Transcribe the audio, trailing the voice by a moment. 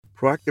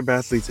Proactive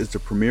Athletes is the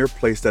premier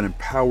place that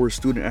empowers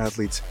student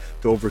athletes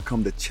to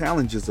overcome the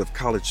challenges of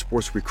college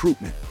sports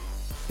recruitment.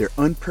 Their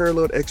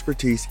unparalleled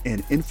expertise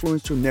and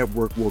influential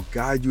network will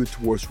guide you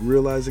towards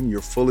realizing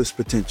your fullest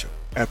potential.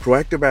 At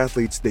Proactive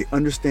Athletes, they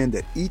understand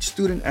that each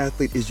student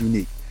athlete is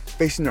unique,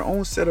 facing their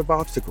own set of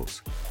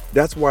obstacles.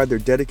 That's why their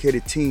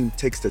dedicated team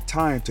takes the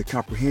time to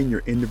comprehend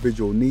your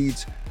individual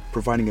needs,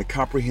 providing a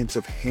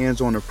comprehensive,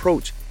 hands-on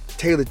approach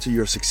tailored to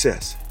your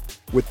success.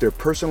 With their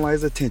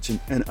personalized attention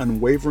and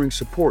unwavering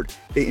support,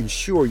 they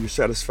ensure your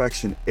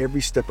satisfaction every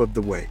step of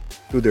the way.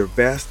 Through their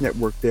vast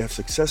network, they have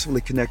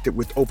successfully connected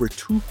with over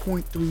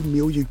 2.3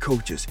 million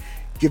coaches,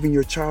 giving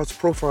your child's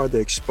profile the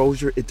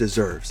exposure it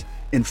deserves.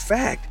 In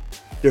fact,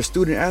 their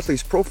student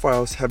athletes'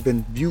 profiles have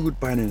been viewed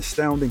by an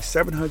astounding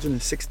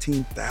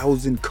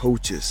 716,000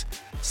 coaches,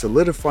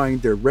 solidifying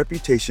their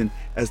reputation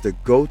as the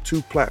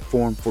go-to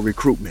platform for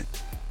recruitment.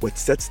 What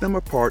sets them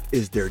apart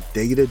is their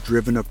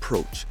data-driven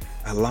approach,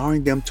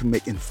 allowing them to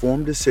make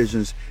informed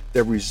decisions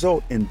that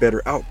result in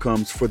better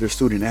outcomes for their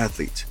student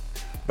athletes.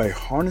 By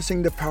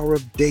harnessing the power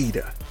of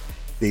data,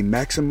 they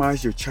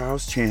maximize your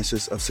child's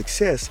chances of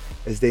success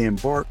as they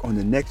embark on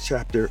the next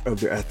chapter of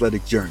their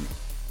athletic journey.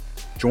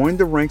 Join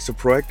the ranks of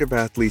Proactive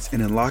Athletes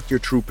and unlock your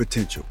true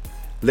potential.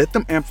 Let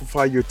them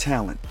amplify your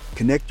talent,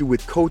 connect you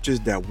with coaches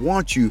that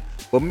want you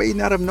but may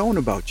not have known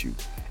about you,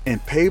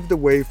 and pave the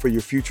way for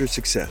your future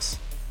success.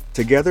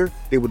 Together,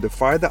 they will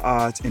defy the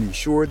odds and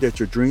ensure that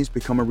your dreams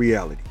become a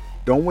reality.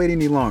 Don't wait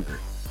any longer.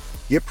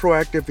 Get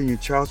proactive in your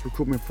child's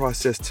recruitment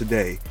process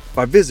today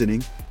by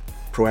visiting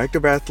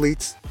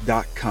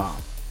proactiveathletes.com.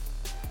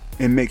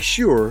 And make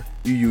sure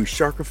you use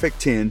Shark Effect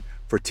 10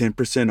 for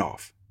 10%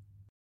 off.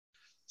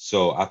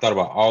 So I thought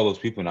about all those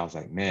people and I was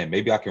like, man,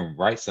 maybe I can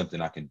write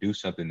something. I can do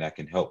something that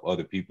can help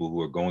other people who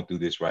are going through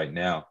this right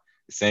now,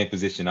 the same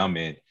position I'm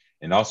in.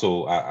 And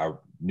also I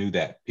knew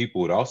that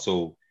people would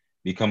also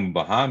be coming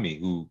behind me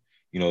who,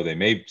 they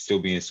may still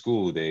be in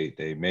school.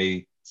 They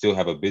may still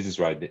have a business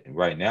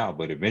right now,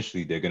 but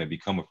eventually they're going to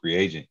become a free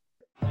agent.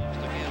 Looking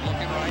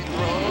right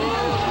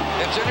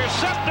through. It's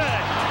intercepted.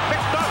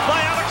 Picked up by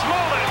Alex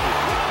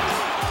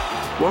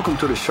Molden. Welcome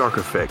to the Shark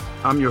Effect.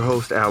 I'm your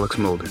host, Alex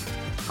Molden.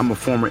 I'm a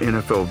former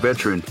NFL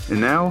veteran,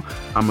 and now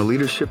I'm a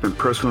leadership and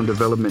personal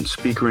development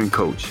speaker and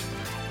coach.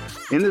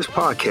 In this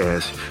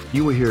podcast,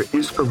 you will hear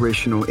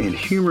inspirational and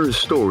humorous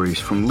stories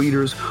from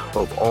leaders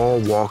of all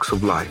walks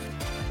of life.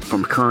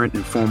 From current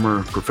and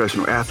former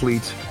professional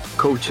athletes,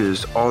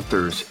 coaches,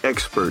 authors,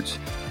 experts,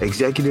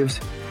 executives,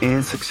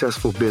 and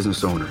successful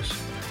business owners.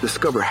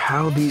 Discover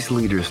how these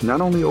leaders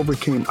not only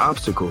overcame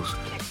obstacles,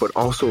 but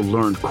also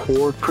learned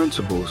core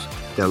principles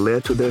that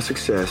led to their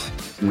success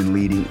when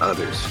leading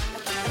others.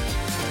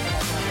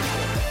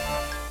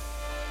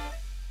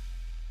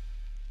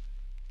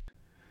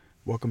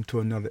 Welcome to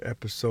another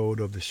episode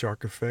of The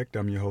Shark Effect.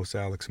 I'm your host,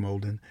 Alex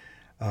Molden.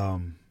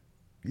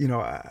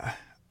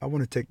 I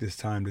want to take this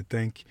time to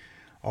thank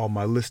all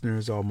my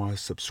listeners, all my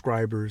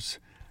subscribers,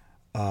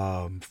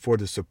 for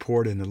the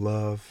support and the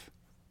love.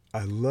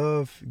 I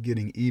love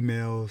getting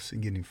emails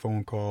and getting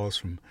phone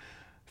calls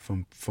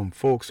from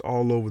folks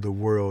all over the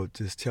world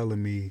just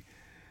telling me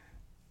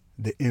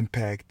the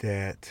impact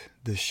that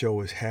the show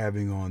is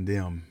having on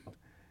them.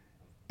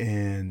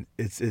 And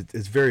it's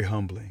very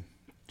humbling.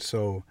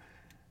 So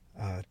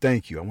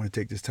thank you. I want to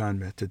take this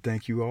time to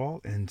thank you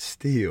all. And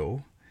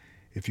still,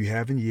 if you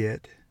haven't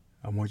yet,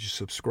 I want you to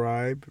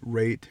subscribe,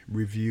 rate,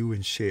 review,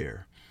 and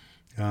share.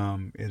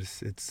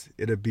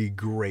 It'll be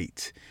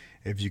great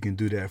if you can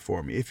do that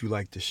for me, if you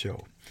like the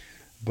show.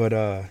 But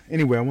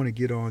anyway, I want to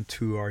get on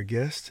to our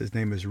guest. His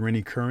name is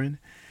Rennie Curran.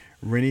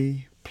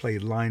 Rennie played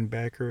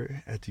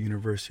linebacker at the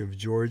University of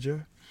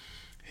Georgia.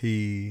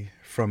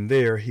 From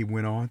there, he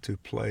went on to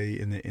play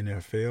in the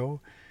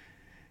NFL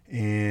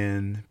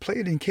and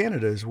played in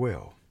Canada as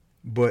well.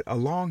 But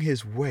along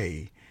his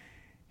way,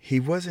 he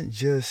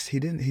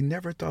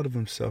never thought of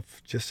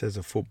himself just as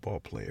a football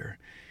player.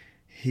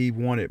 He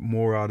wanted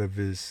more out of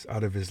his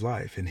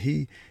life. And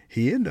he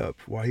ended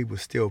up, while he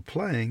was still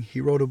playing, he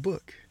wrote a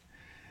book.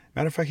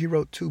 Matter of fact, he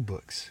wrote 2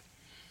 books.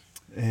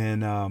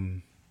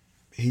 And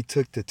he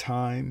took the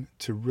time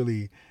to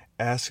really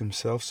ask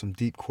himself some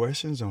deep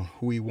questions on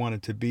who he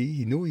wanted to be.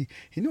 He knew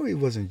he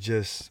wasn't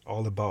just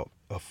all about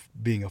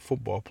being a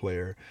football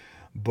player,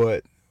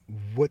 but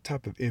what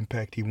type of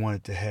impact he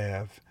wanted to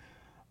have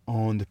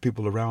on the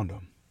people around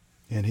him.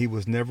 And he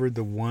was never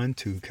the one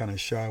to kind of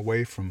shy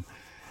away from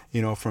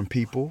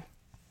people.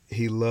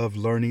 He loved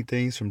learning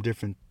things from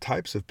different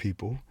types of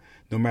people,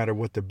 no matter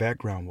what the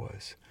background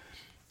was.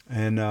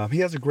 And he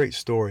has a great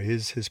story.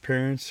 His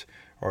parents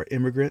are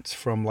immigrants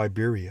from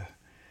Liberia.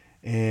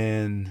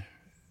 And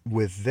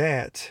with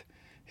that,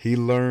 he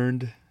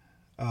learned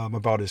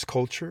about his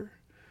culture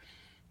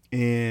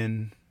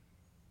and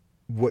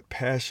what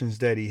passions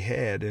that he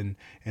had and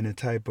the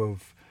type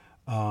of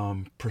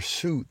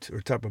pursuit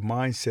or type of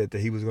mindset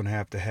that he was going to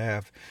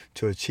have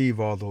to achieve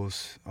all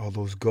those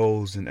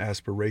goals and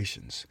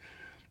aspirations.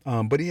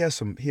 But he has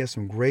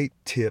some great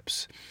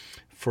tips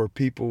for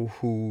people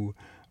who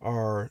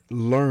are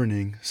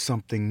learning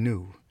something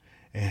new.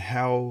 and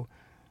how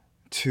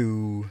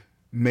to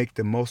make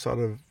the most out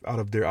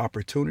of their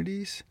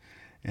opportunities,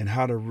 and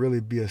how to really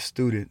be a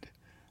student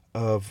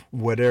of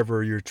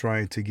whatever you're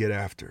trying to get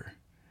after.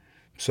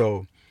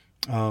 So,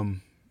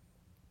 um,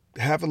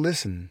 have a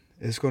listen.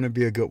 It's going to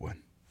be a good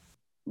one.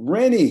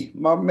 Rennie,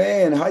 my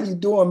man, how you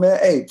doing, man?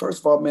 Hey, first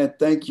of all, man,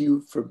 thank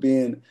you for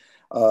being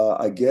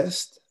a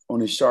guest on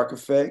the Shark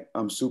Effect.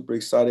 I'm super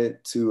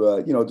excited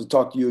to to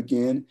talk to you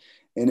again,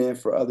 and then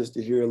for others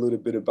to hear a little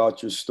bit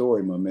about your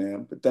story, my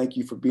man. But thank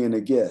you for being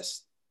a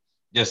guest.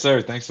 Yes,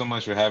 sir. Thanks so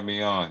much for having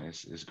me on.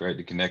 It's great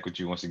to connect with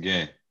you once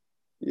again.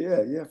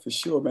 Yeah, yeah, for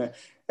sure, man.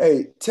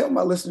 Hey, tell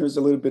my listeners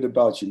a little bit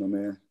about you, my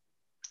man.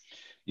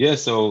 Yeah,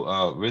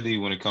 so really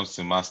when it comes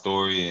to my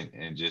story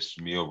and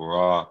just me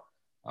overall,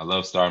 I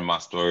love starting my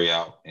story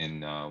out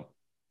and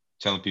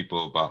telling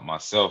people about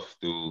myself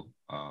through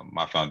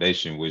my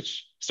foundation,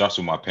 which starts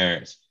with my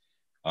parents,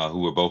 who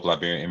were both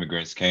Liberian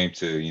immigrants, came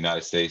to the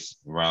United States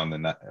around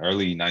the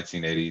early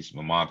 1980s.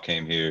 My mom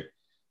came here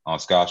on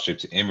scholarship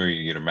to Emory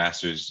to get a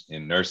master's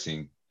in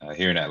nursing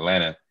here in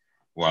Atlanta,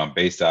 where I'm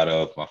based out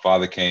of. My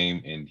father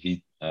came and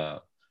he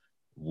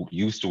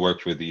used to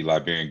work for the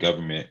Liberian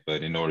government,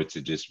 but in order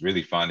to just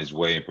really find his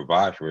way and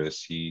provide for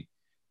us, he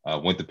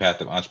went the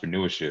path of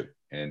entrepreneurship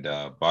and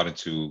bought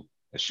into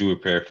a shoe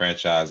repair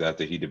franchise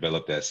after he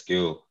developed that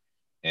skill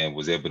and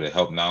was able to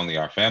help not only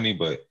our family,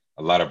 but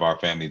a lot of our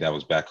family that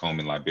was back home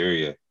in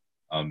Liberia.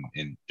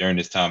 And during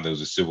this time, there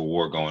was a civil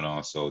war going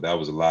on. So that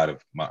was a lot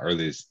of my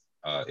earliest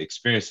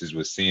experiences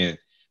with seeing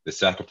the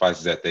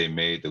sacrifices that they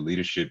made, the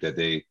leadership that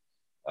they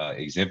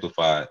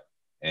exemplified,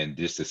 and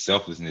just the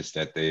selflessness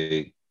that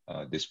they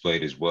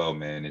displayed as well,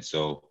 man. And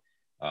so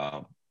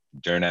um,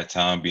 during that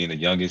time, being the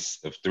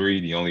youngest of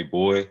three, the only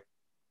boy,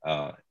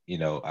 I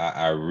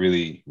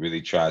really,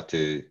 really tried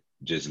to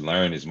just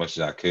learn as much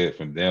as I could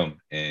from them.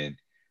 And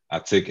I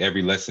took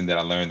every lesson that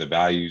I learned, the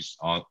values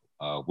on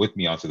with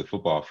me onto the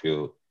football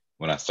field.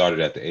 When I started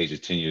at the age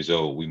of 10 years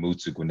old, we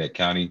moved to Gwinnett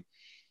County.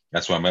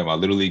 That's where I met my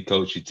little league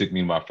coach. He took me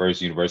to my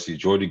first University of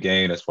Georgia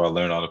game. That's where I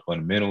learned all the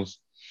fundamentals.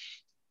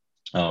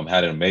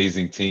 Had an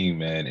amazing team,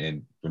 man.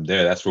 And from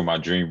there, that's where my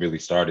dream really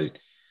started.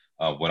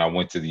 When I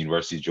went to the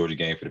University of Georgia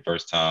game for the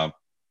first time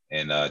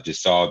and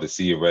just saw the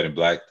sea of red and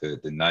black, the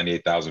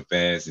 98,000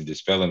 fans, and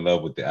just fell in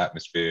love with the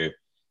atmosphere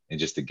and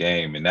just the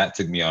game. And that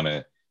took me on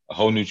a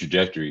whole new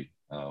trajectory.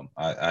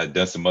 I had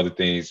done some other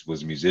things,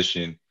 was a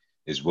musician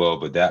as well,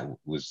 but that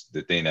was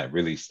the thing that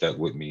really stuck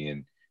with me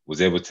and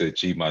was able to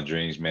achieve my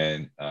dreams,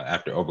 man,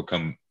 after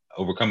overcoming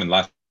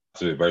lots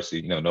of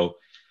adversity.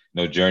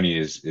 No journey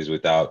is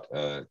without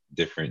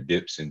different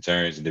dips and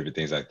turns and different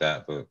things like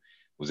that. But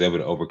was able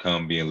to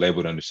overcome being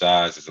labeled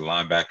undersized as a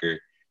linebacker.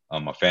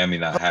 My family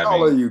not How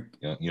tall are having you,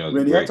 Rennie? How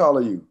great. tall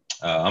are you?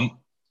 I'm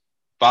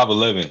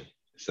 5'11",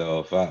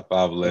 so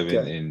 5'11",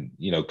 Okay.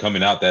 and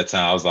coming out that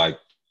time I was like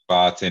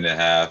 5'10" and a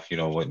half,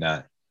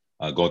 whatnot.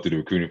 Going through the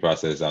recruiting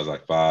process, I was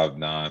like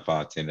 5'9",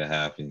 5'10" and a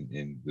half,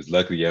 and was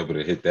luckily able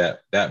to hit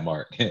that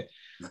mark.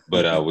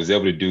 But was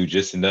able to do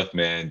just enough,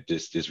 man.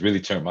 Just really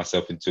turned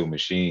myself into a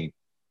machine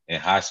in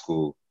high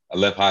school. I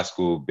left high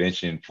school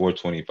benching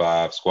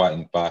 425,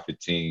 squatting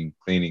 515,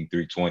 cleaning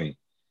 320.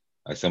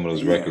 Like some of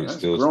those Man, records that's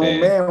still grown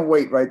stand. man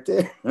weight right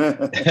there.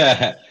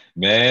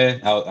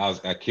 Man,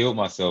 I killed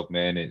myself,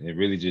 man, and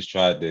really just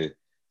tried to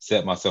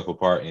set myself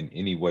apart in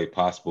any way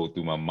possible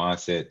through my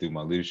mindset, through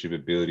my leadership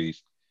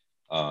abilities,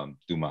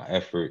 through my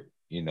effort,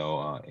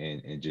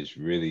 and just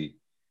really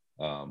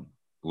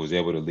was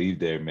able to leave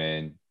there,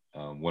 man.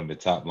 One of the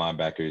top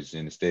linebackers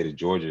in the state of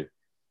Georgia,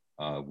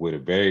 with a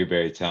very,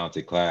 very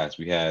talented class.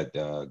 We had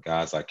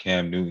guys like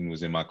Cam Newton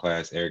was in my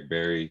class, Eric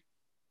Berry,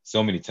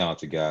 so many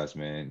talented guys,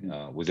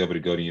 man. Was able to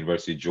go to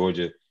University of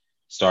Georgia,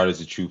 start as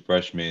a true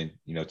freshman,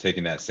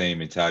 taking that same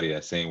mentality,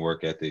 that same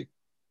work ethic,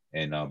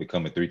 and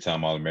become a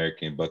three-time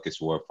All-American,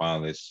 Buckets Award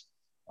finalist,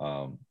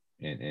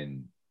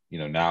 and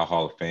now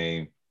Hall of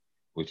Fame,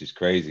 which is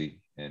crazy.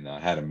 And I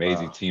had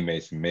amazing Wow.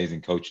 teammates,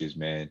 amazing coaches,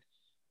 man,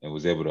 and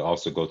was able to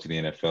also go to the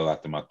NFL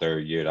after my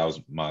third year. That was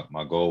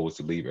my goal, was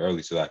to leave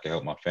early so that I could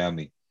help my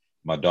family.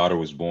 My daughter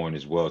was born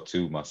as well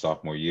too, my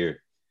sophomore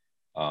year.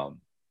 Um,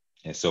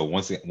 and so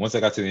once I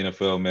got to the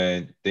NFL,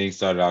 man, things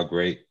started out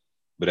great.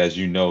 But as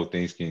you know,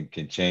 things can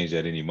change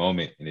at any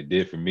moment, and it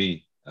did for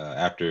me.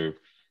 After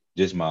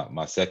just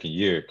my second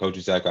year,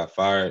 coaching staff got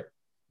fired,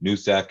 new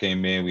staff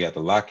came in. We had the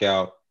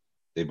lockout.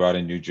 They brought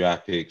in new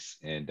draft picks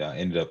and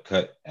ended up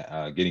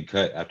getting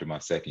cut after my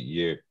second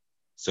year.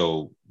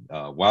 So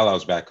while I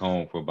was back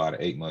home for about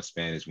an 8-month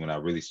span is when I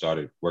really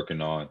started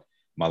working on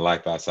my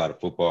life outside of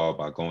football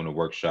by going to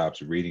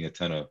workshops, reading a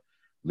ton of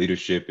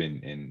leadership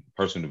and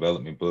personal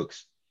development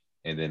books,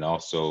 and then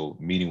also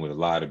meeting with a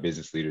lot of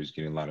business leaders,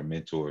 getting a lot of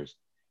mentors.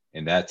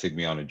 And that took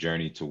me on a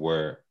journey to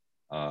where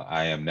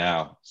I am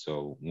now.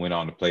 So went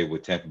on to play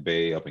with Tampa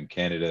Bay up in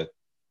Canada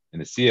in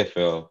the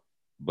CFL.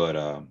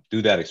 But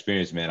through that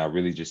experience, man, I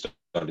really just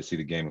started to see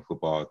the game of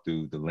football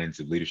through the lens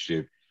of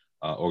leadership,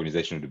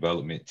 organizational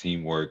development,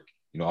 teamwork,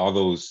 all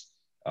those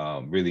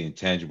really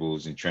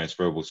intangibles and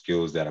transferable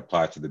skills that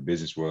apply to the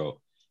business world.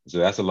 So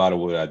that's a lot of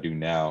what I do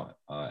now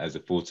as a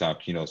full-time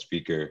keynote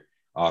speaker,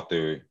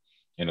 author,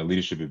 and a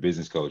leadership and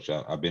business coach.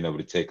 I've been able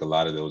to take a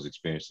lot of those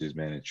experiences,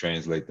 man, and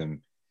translate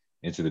them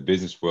into the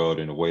business world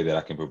in a way that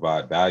I can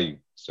provide value.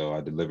 So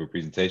I deliver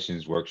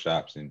presentations,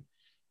 workshops, and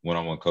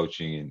one-on-one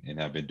coaching, and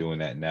have been doing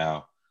that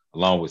now,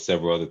 along with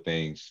several other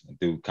things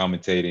through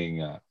commentating,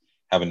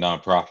 have a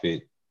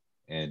nonprofit,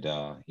 and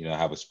I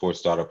have a sports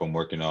startup I'm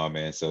working on,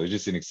 man. So it's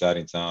just an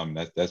exciting time.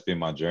 That's been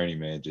my journey,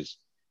 man. Just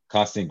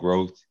constant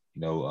growth,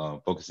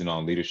 focusing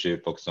on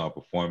leadership, focusing on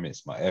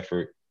performance, my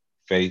effort,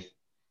 faith,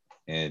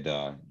 and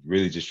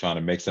really just trying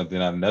to make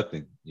something out of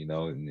nothing,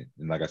 and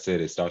like I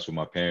said, it starts with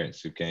my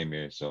parents who came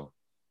here. So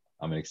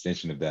I'm an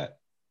extension of that.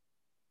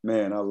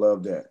 Man, I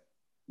love that.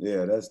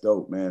 Yeah, that's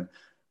dope, man.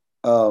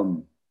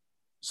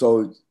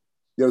 So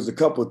there was a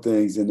couple of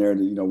things in there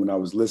that, when I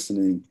was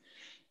listening,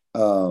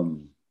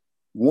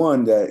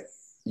 one that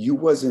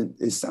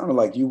it sounded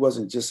like you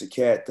wasn't just a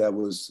cat that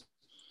was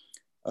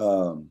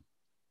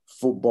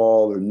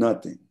football or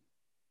nothing.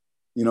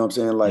 You know what I'm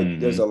saying? Like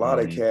there's a lot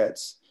of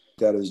cats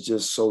that is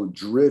just so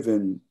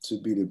driven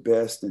to be the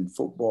best in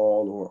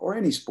football or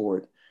any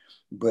sport,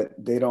 but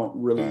they don't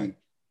really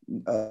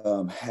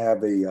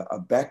have a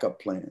backup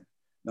plan.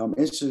 Now I'm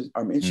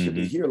interested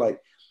to hear,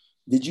 like,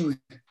 did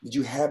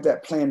you have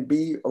that plan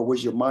B, or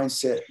was your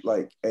mindset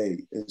like,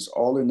 hey, it's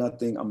all or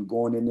nothing, I'm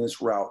going in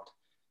this route?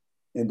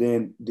 And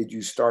then did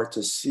you start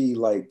to see,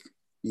 like,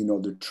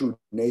 the true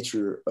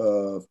nature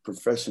of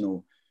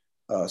professional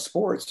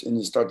sports, and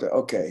you start to,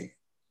 okay,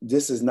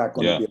 this is not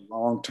going to be a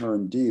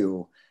long-term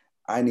deal.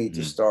 I need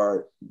to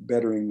start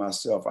bettering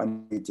myself. I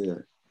need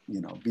to,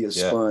 be a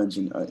sponge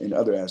in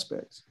other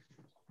aspects.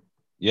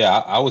 Yeah,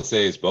 I would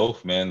say it's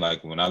both, man.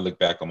 Like when I look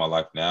back on my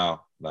life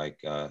now, like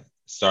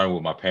starting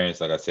with my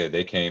parents, like I said,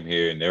 they came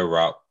here and their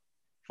route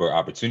for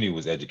opportunity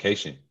was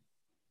education.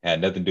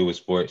 Had nothing to do with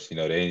sports. They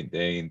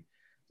ain't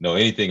know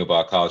anything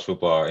about college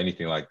football or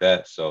anything like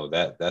that. So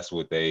that's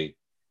what they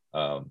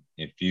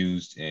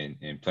infused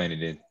and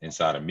planted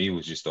inside of me,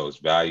 was just those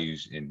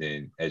values. And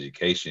then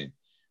education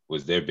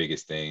was their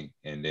biggest thing.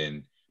 And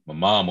then my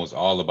mom was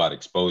all about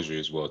exposure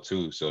as well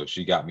too. So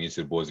she got me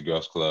into the Boys and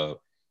Girls Club.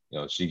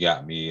 She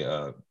got me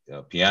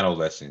piano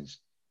lessons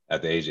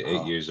at the age of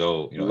 8 years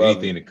old.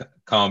 Anything to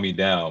calm me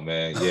down,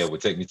 man. Yeah,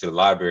 would take me to the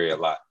library a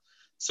lot.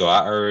 So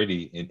I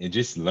already, and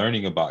just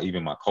learning about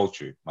even my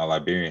culture, my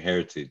Liberian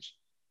heritage,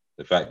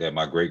 the fact that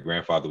my great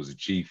grandfather was a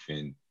chief,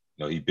 and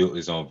he built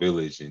his own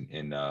village,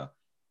 and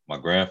my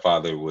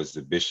grandfather was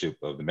the bishop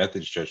of the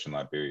Methodist Church in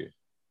Liberia.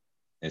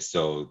 And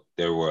so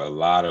there were a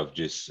lot of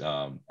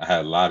I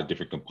had a lot of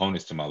different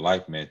components to my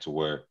life, man, to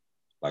where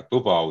like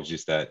football was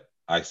just that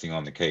icing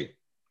on the cake.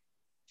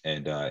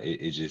 And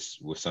it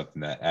just was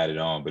something that added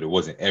on, but it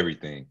wasn't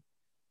everything.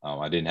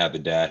 I didn't have the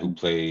dad who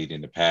played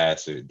in the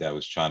past or that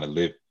was trying to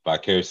live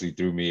vicariously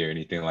through me or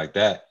anything like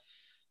that.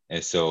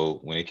 And so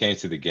when it came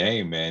to the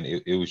game, man,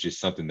 it was just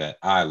something that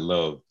I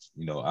loved,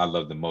 I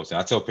loved the most. And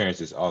I tell parents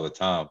this all the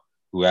time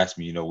who ask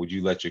me, would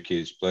you let your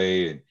kids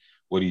play? And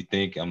what do you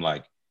think? I'm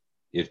like,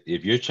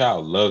 if your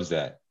child loves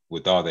that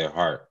with all their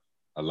heart,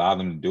 allow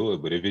them to do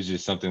it. But if it's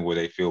just something where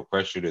they feel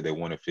pressured or they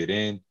want to fit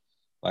in,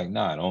 like,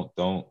 nah,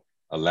 don't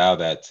allow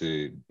that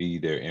to be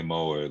their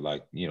MO, or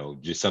like,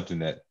 just something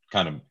that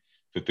kind of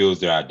fulfills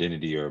their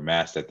identity or a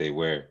mask that they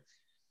wear.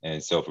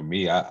 And so for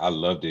me, I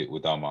loved it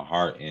with all my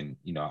heart. And,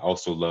 I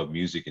also love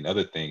music and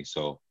other things.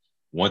 So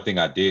one thing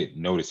I did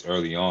notice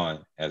early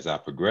on as I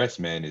progressed,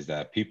 man, is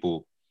that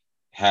people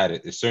had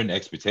a certain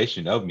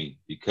expectation of me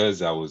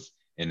because I was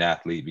an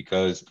athlete,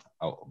 because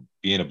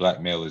being a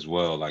Black male as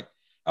well, like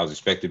I was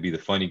expected to be the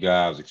funny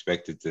guy. I was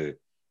expected to,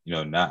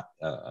 not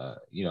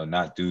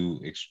do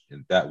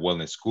that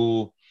well in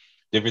school,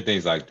 different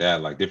things like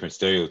that, like different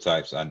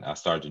stereotypes I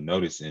started to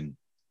notice. And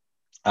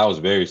I was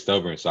very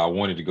stubborn. So I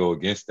wanted to go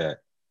against that.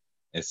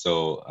 And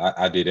so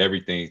I did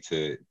everything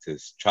to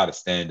try to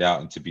stand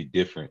out and to be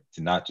different,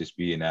 to not just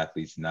be an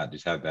athlete, to not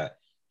just have that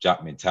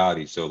jock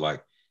mentality. So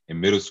like in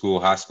middle school,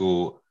 high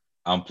school,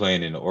 I'm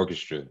playing in the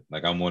orchestra.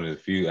 Like I'm one of the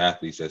few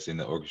athletes that's in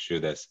the orchestra,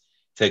 that's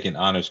taking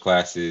honors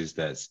classes,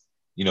 that's,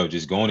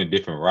 just going a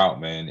different route,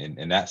 man.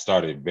 And that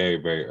started very,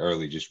 very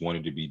early, just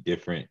wanting to be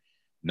different,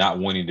 not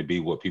wanting to be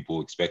what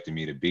people expected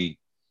me to be.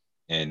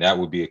 And that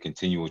would be a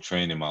continual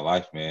trend in my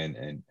life,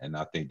 man. And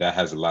I think that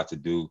has a lot to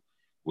do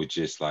with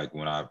just like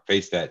when I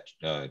faced that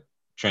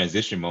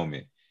transition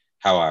moment,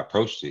 how I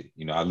approached it.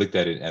 I looked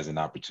at it as an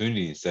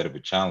opportunity instead of a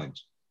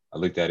challenge. I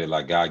looked at it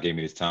like God gave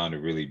me this time to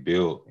really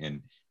build,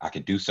 and I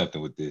can do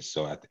something with this.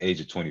 So at the age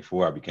of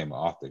 24, I became an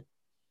author.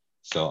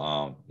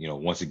 So,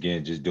 once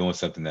again, just doing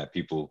something that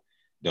people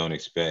don't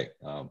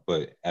expect.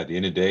 But at the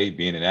end of the day,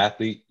 being an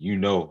athlete,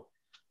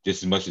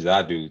 just as much as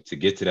I do, to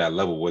get to that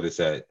level, whether it's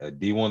at a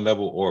D1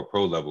 level or a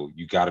pro level,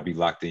 you got to be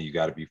locked in. You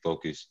got to be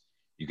focused.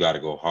 You got to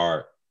go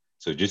hard.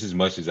 So just as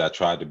much as I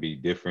tried to be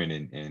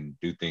different and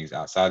do things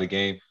outside the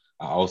game,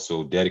 I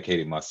also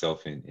dedicated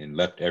myself and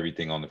left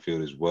everything on the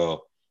field as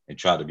well, and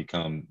tried to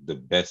become the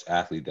best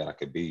athlete that I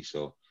could be.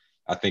 So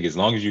I think as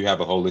long as you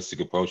have a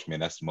holistic approach, man,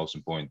 that's the most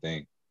important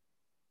thing.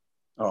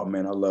 Oh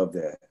man, I love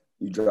that.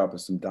 You dropping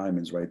some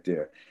diamonds right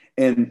there.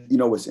 And you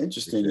know what's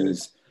interesting Appreciate it.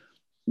 is,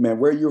 man,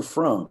 where you're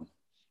from,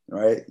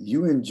 right?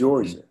 You in Mm-hmm.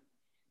 Georgia,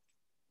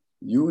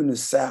 you in the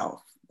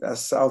South,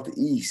 that's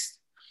Southeast.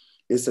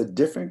 It's a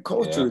different Yeah.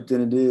 culture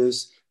than it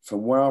is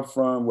from where I'm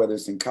from, whether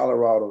it's in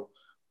Colorado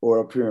or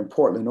up here in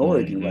Portland,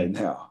 Oregon right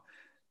Mm-hmm. now.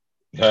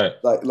 Right.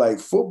 Like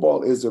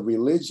football is a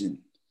religion,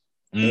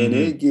 and Mm-hmm.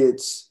 it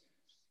gets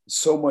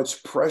so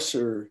much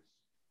pressure,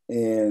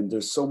 and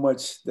there's so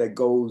much that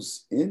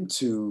goes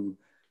into,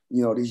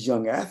 you know, these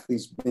young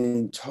athletes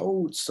being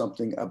told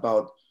something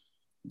about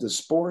the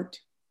sport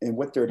and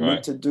what they're meant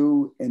Right. to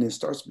do, and it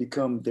starts to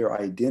become their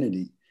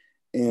identity.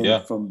 And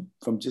Yeah.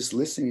 from just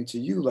listening to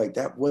you, like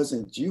that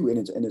wasn't you,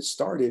 and it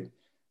started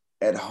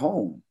at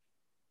home.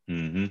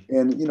 Mm-hmm.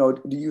 And you know,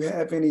 do you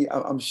have any?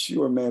 I'm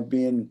sure, man,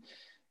 being,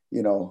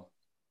 you know,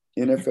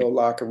 NFL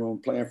locker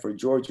room playing for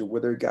Georgia, were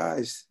there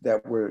guys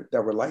that were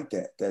like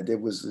that? That there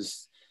was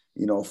this,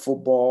 you know,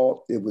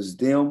 football. It was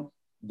them.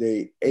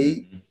 They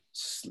ate,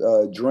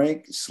 Mm-hmm.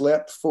 drank,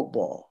 slept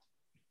football.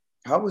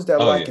 How was that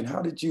Oh like, yeah. and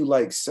how did you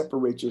like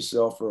separate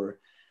yourself, or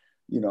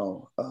you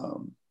know,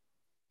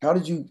 how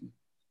did you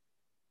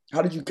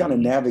how did you kind of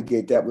Mm-hmm.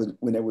 navigate that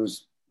when there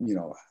was, you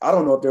know, I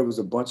don't know if there was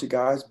a bunch of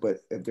guys, but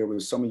if there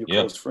was some of your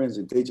Yeah. close friends,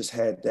 if they just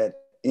had that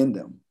in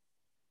them.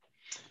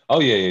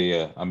 Oh yeah, yeah,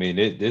 yeah. I mean,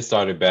 this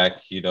started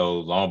back,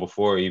 long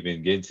before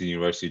even getting to the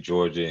University of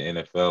Georgia and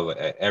NFL.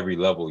 At every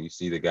level, you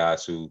see the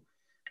guys who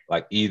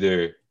like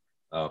either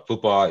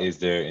football is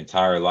their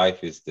entire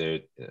life, is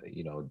their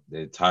the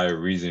entire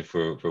reason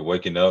for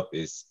waking up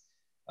is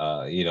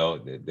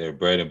their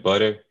bread and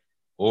butter,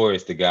 or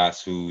it's the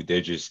guys who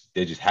they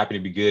just happen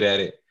to be good at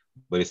it,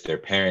 but it's their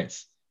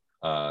parents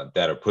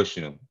that are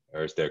pushing them,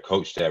 or it's their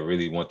coach that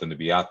really want them to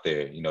be out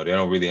there. They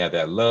don't really have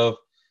that love,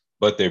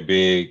 but they're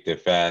big, they're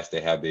fast,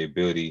 they have the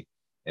ability,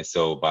 and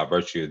so by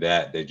virtue of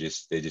that, they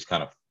just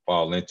kind of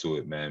fall into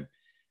it, man.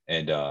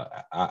 And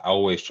I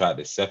always tried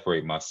to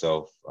separate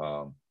myself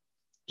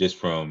just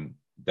from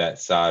that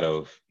side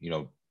of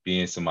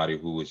being somebody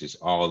who was just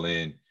all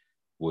in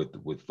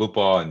with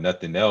football and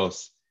nothing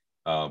else,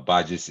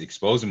 by just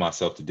exposing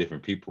myself to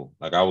different people.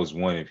 Like I was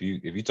one. If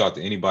you talk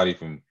to anybody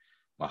from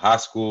my high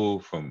school,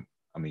 from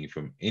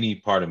any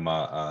part of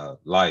my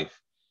life,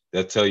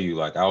 they'll tell you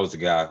like I was the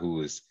guy who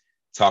was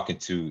talking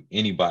to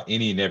anybody,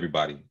 any and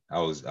everybody. I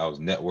was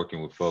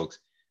networking with folks.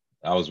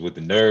 I was with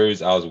the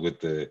nerds. I was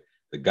with the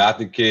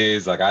gothic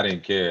kids. Like I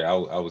didn't care. I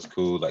was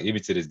cool. Like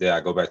even to this day,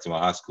 I go back to my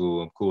high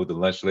school. I'm cool with the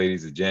lunch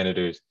ladies, the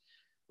janitors.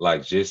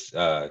 Like just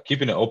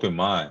keeping an open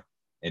mind,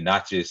 and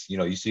not just,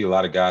 you see a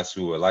lot of guys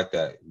who are like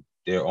that.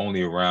 They're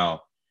only around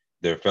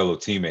their fellow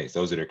teammates.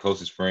 Those are their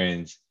closest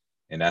friends,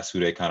 and that's who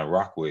they kind of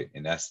rock with.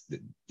 And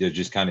they're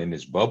just kind of in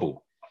this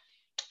bubble.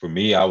 For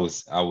me, I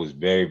was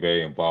very,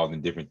 very involved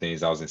in different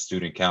things. I was in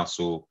student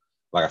council.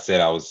 Like I said,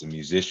 I was a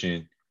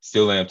musician,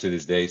 still am to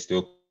this day,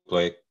 still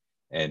play.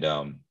 And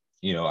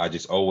I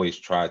just always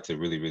tried to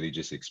really, really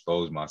just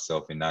expose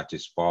myself and not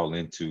just fall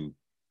into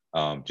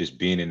just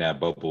being in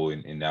that bubble.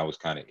 And that was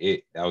kind of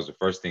it. That was the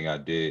first thing I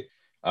did.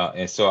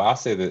 And so I'll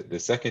say that the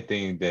second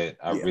thing that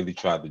I Yeah. really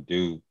tried to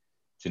do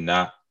to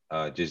not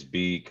just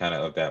be kind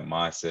of that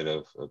mindset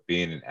of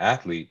being an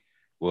athlete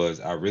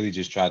was I really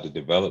just tried to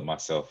develop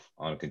myself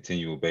on a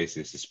continual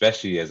basis,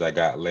 especially as I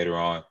got later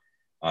on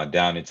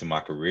down into my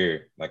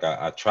career. Like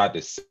I tried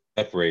to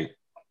separate,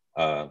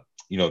 uh,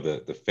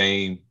 the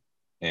fame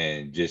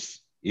and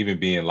just even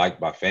being liked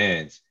by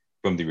fans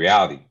from the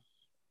reality.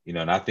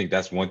 And I think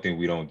that's one thing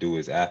we don't do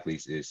as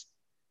athletes is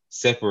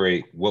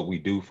separate what we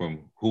do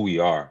from who we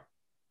are.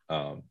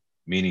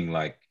 Meaning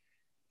like,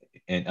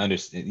 and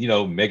understand,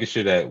 making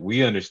sure that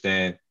we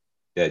understand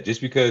that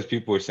just because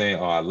people are saying,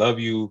 "Oh, I love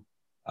you,"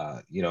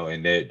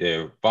 and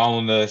they're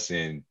following us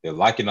and they're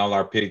liking all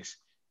our pics,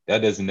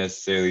 that doesn't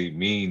necessarily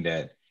mean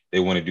that they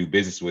want to do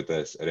business with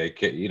us, or they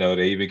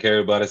even care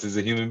about us as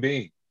a human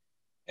being.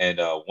 And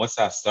once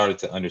I started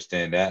to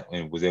understand that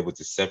and was able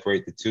to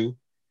separate the two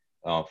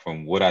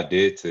from what I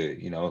did to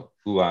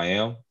who I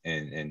am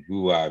and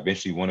who I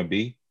eventually want to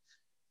be,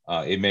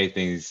 it made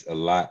things a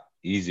lot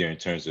easier in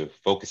terms of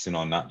focusing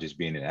on not just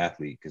being an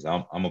athlete, because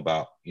I'm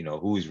about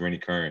who is Rennie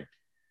Curran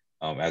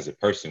as a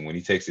person when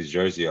he takes his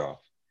jersey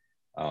off,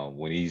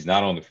 when he's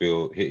not on the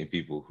field hitting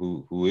people.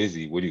 Who is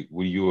he? What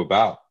are you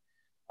about?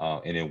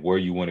 And then where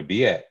you want to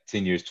be at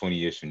 10 years, 20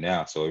 years from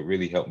now. So it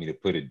really helped me to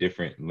put a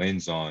different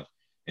lens on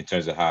in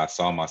terms of how I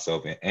saw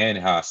myself and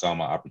how I saw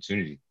my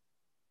opportunity.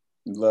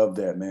 Love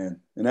that, man.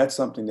 And that's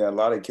something that a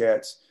lot of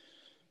cats,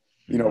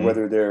 you know, Mm-hmm.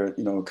 whether they're,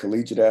 you know,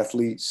 collegiate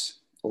athletes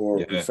or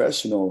Yeah.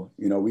 professional,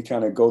 you know, we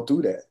kind of go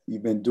through that.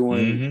 You've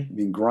Mm-hmm.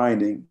 been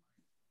grinding,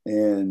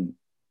 and,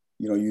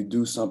 you know, you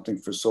do something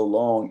for so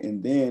long.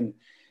 And then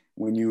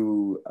when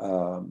you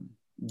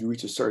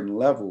reach a certain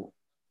level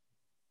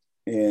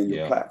and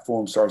your Yeah.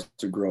 platform starts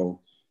to grow,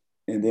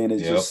 and then it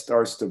just Yep.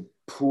 starts to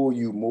pull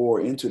you more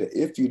into the,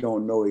 if you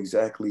don't know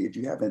exactly, if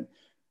you haven't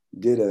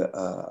did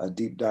a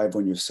deep dive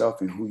on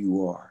yourself and who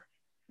you are.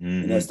 And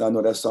Mm-hmm. that's, I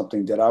know that's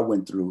something that I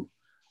went through.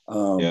 Yeah.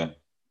 Um,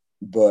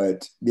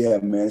 But yeah,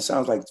 man, it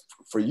sounds like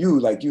for you,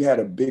 like you had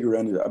a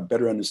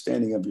better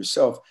understanding of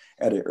yourself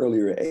at an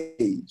earlier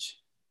age,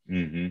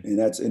 Mm-hmm.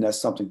 and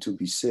that's something to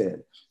be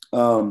said.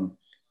 So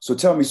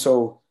tell me,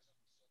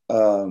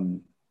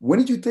 when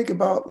did you think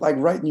about like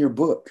writing your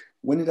book?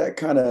 When did that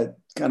kind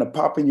of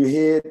pop in your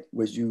head?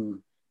 Was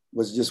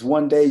it just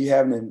one day you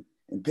having an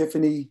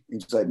epiphany? And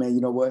just like, man,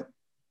 you know what?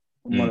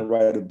 I'm gonna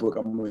write a book.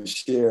 I'm gonna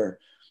share,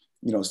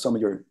 some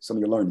of your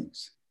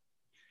learnings.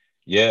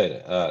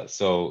 Yeah,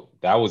 so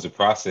that was a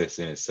process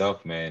in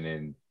itself, man.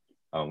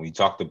 And we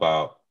talked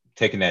about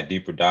taking that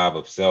deeper dive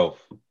of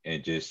self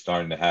and just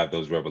starting to have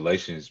those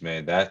revelations,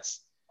 man.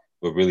 That's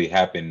what really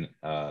happened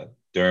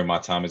during my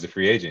time as a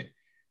free agent,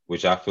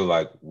 which I feel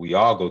like we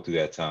all go through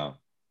that time.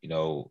 You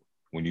know,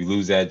 when you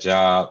lose that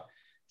job,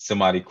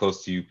 somebody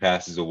close to you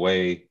passes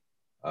away,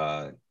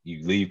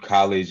 you leave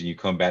college and you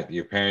come back to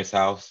your parents'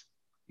 house.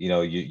 You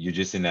know, you're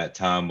just in that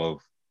time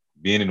of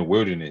being in the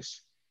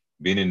wilderness,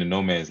 being in the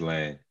no man's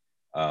land,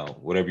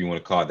 whatever you want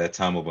to call it, that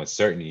time of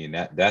uncertainty.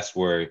 And that's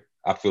where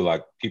I feel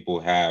like people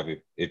have,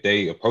 if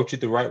they approach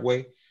it the right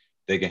way,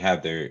 they can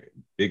have their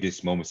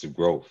biggest moments of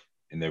growth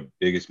and their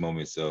biggest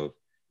moments of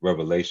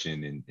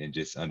revelation and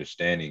just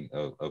understanding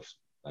of,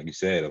 like you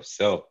said, of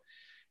self.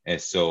 And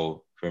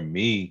so for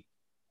me,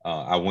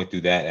 I went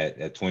through that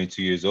at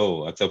 22 years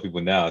old. I tell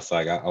people now, it's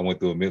like I went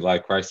through a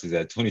midlife crisis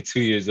at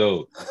 22 years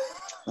old,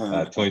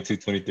 22,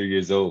 23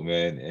 years old,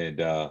 man.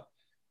 And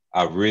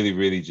I really,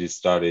 really just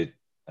started,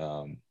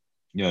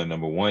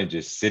 number one,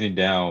 just sitting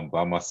down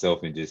by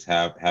myself and just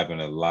having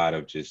a lot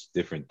of just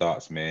different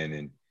thoughts, man,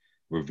 and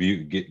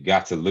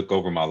got to look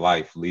over my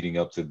life leading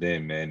up to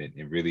then, man,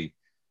 and really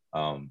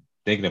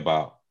thinking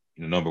about,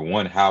 number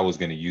one, how I was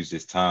going to use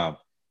this time,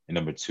 and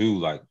number two,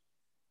 like,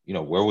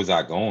 where was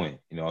I going?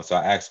 So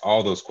I asked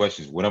all those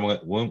questions. What am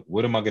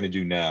I going to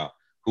do now?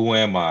 Who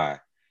am I?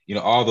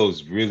 All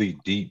those really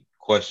deep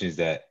questions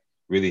that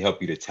really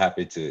help you to tap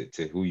into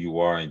who you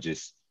are and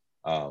just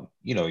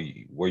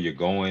where you're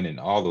going and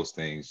all those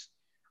things.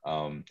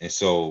 And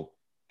so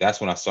that's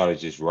when I started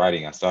just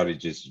writing. I started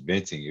just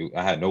venting.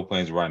 I had no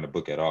plans of writing a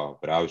book at all,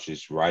 but I was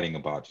just writing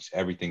about just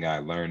everything I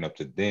learned up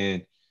to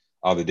then,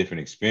 all the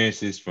different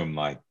experiences from,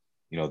 like,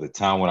 the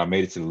time when I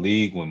made it to the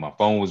league, when my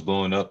phone was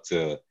blowing up,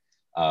 to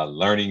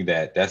learning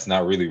that that's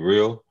not really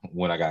real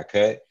when I got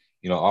cut,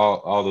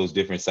 all those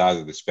different sides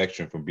of the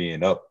spectrum, from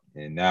being up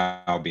and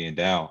now being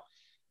down.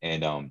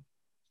 And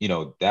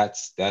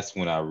that's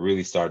when I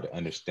really started to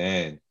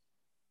understand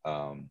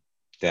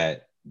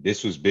that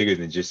this was bigger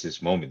than just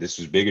this moment. This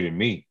was bigger than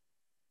me.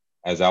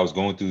 As I was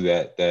going through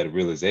that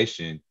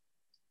realization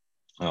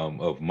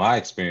of my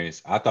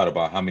experience, I thought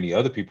about how many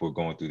other people were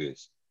going through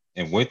this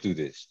and went through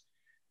this.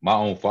 My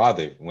own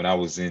father, when I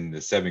was in the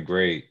 7th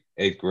grade,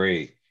 8th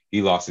grade,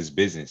 he lost his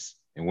business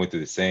and went through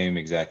the same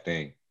exact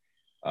thing.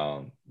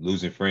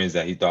 Losing friends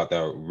that he thought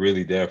that were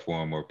really there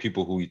for him, or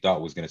people who he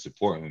thought was going to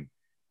support him,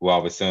 who all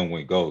of a sudden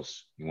went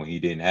ghost when he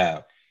didn't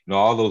have,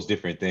 all those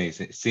different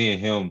things. Seeing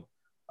him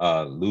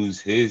lose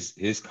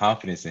his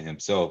confidence in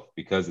himself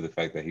because of the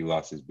fact that he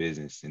lost his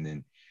business, and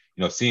then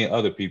seeing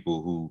other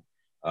people who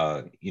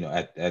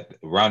at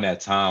around that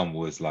time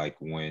was like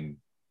when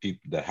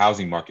the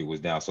housing market was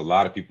down, so a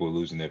lot of people were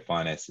losing their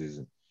finances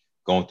and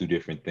going through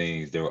different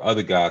things. There were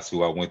other guys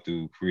who I went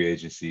through free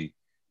agency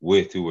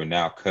with who were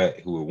now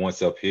cut, who were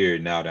once up here,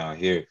 now down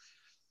here.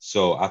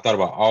 So I thought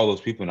about all those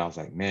people and I was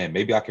like, man,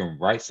 maybe I can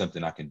write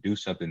something, I can do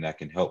something that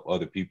can help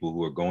other people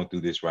who are going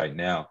through this right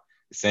now,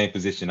 the same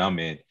position I'm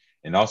in.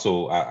 And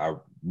also I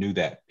knew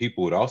that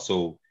people would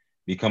also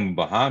be coming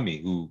behind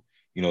me who,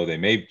 they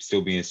may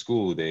still be in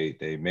school,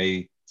 they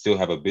may still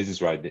have a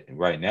business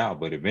right now,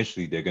 but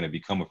eventually they're going to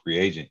become a free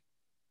agent.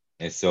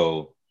 And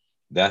so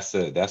that's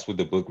what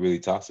the book really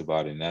talks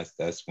about. And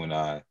that's when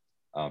I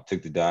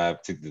took the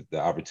dive, took the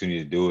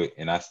opportunity to do it.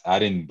 And I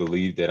didn't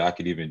believe that I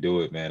could even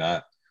do it, man.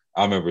 I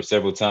remember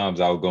several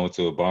times I would go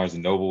into a Barnes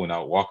and Noble and I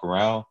would walk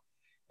around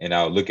and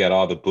I would look at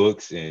all the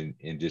books and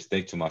just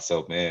think to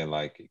myself, man,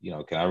 like,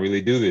 can I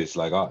really do this?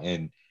 Like,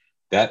 and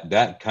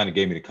that kind of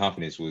gave me the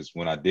confidence, was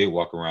when I did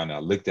walk around and I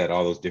looked at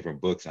all those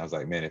different books and I was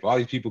like, man, if all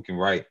these people can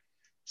write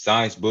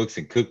science books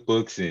and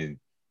cookbooks and,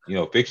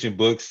 fiction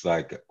books,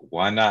 like,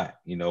 why not?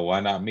 Why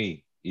not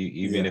me?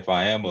 Even if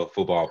I am a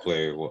football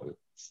player, well,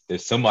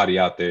 there's somebody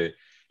out there.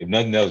 If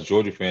nothing else,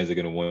 Georgia fans are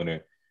going to want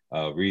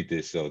to read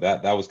this. So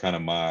that was kind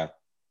of my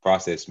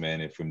process,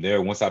 man. And from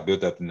there, once I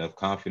built up enough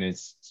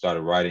confidence,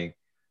 started writing,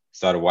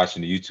 started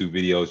watching the YouTube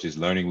videos, just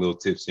learning little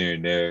tips here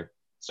and there,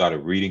 started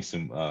reading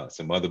some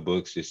other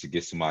books just to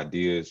get some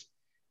ideas.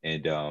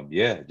 And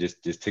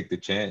just took the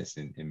chance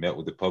and met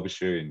with the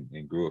publisher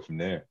and grew it from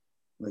there.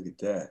 Look at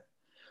that.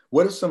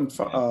 What are some,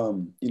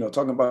 Yeah.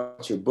 talking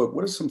about your book,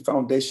 what are some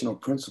foundational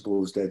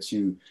principles that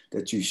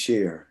you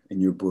share in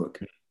your book?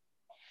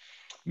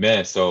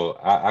 Man, so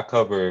I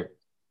cover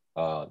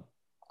a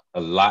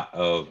lot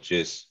of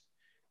just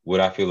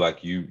what I feel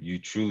like you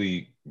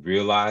truly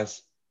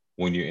realize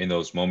when you're in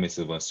those moments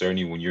of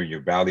uncertainty, when you're in your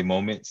valley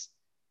moments.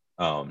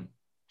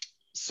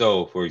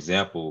 So, for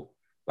example,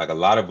 like a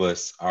lot of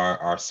us,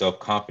 our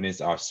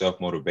self-confidence, our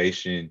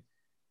self-motivation,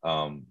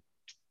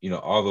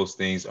 all those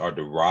things are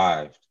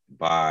derived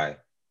by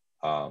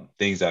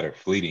things that are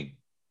fleeting.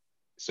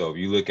 So if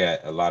you look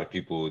at a lot of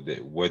people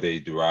that where they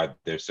derive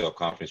their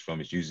self-confidence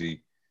from, it's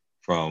usually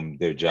from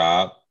their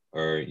job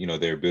or,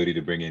 their ability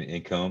to bring in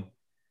income,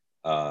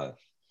 a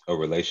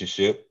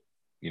relationship.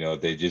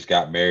 They just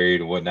got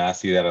married and whatnot. I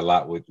see that a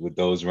lot with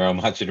those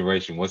around my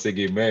generation. Once they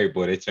get married,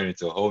 boy, they turn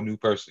into a whole new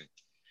person.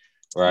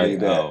 Right.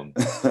 Look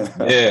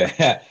at Yeah.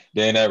 that.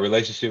 They're in that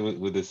relationship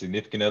with a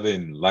significant other,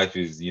 and life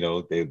is,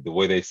 the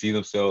way they see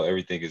themselves,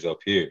 everything is up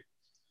here.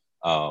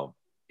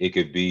 It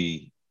could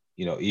be,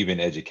 even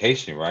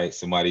education, right?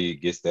 Somebody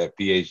gets that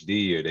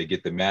PhD or they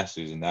get the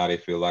master's and now they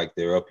feel like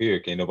they're up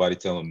here. Can't nobody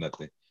tell them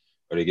nothing.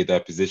 Or they get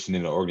that position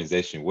in the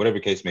organization, whatever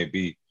case may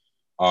be.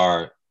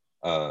 Our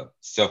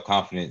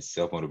self-confidence,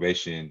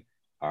 self-motivation,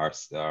 our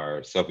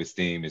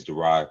self-esteem is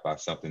derived by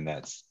something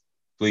that's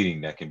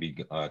fleeting, that can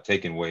be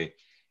taken away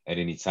at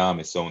any time.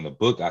 And so in the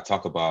book, I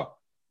talk about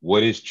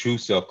what is true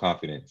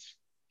self-confidence.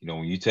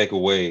 When you take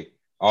away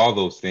all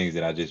those things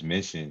that I just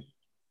mentioned,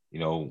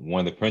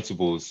 one of the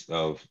principles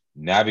of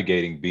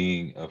navigating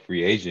being a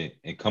free agent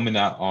and coming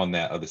out on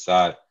that other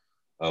side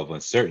of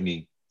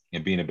uncertainty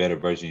and being a better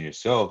version of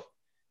yourself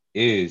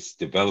is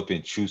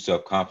developing true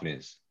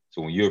self-confidence.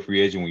 So when you're a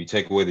free agent, when you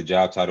take away the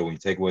job title, when you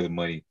take away the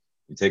money,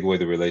 you take away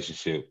the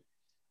relationship,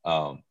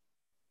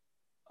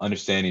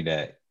 understanding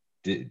that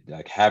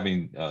like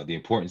having the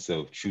importance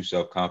of true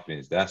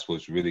self-confidence, that's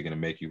what's really going to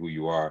make you who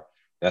you are.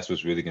 That's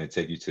what's really going to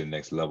take you to the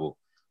next level.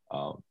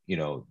 That's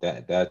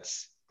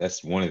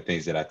one of the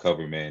things that I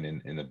cover,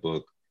 man, in the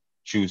book.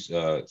 True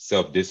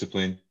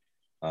self-discipline,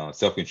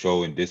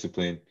 self-control and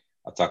discipline.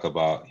 I talk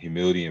about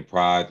humility and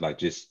pride, like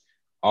just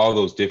all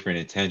those different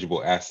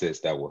intangible assets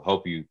that will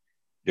help you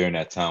during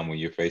that time when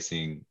you're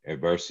facing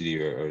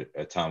adversity or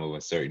a time of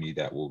uncertainty,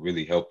 that will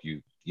really help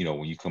you,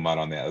 when you come out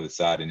on that other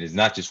side. And it's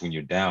not just when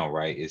you're down,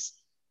 right? It's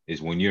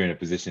when you're in a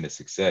position of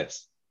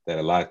success that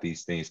a lot of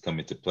these things come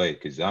into play.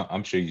 Because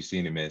I'm sure you've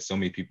seen it, man. So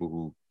many people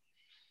who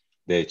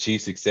they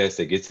achieve success,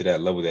 they get to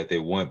that level that they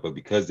want, but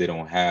because they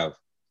don't have,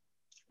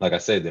 like I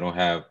said, they don't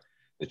have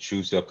the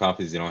true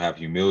self-confidence, they don't have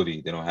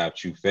humility, they don't have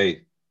true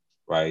faith,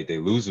 right? They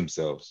lose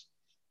themselves.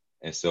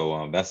 And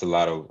so that's a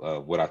lot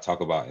of what I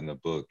talk about in the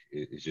book.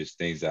 It's just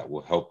things that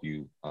will help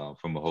you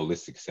from a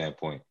holistic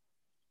standpoint.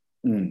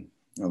 I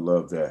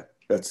love that.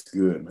 That's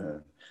good,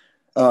 man.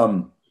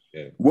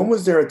 Yeah. When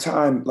was there a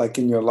time like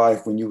in your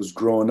life when you was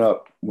growing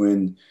up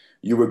when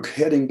you were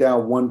heading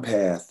down one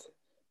path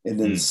and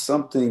then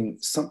something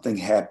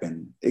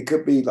happened? It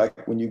could be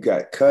like when you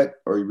got cut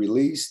or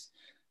released,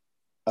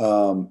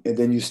 and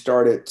then you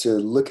started to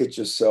look at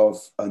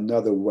yourself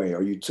another way,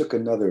 or you took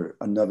another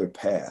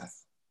path.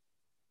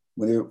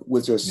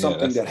 Was there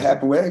something that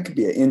happened? Well, it could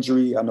be an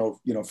injury. I know,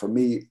 for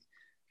me,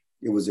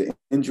 it was an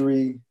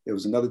injury. It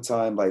was another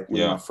time, like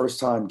when my first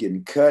time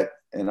getting cut,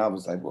 and I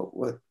was like, "Well,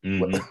 what?"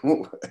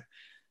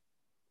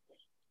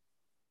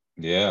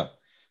 Yeah.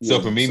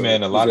 So for me,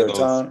 man, a lot of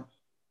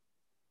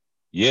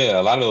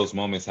those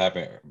moments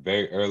happened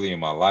very early in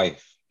my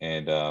life,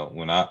 and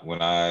when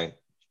I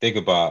think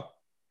about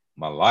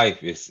my life,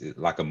 it's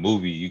like a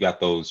movie. You got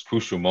those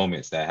crucial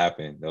moments that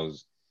happen,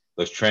 those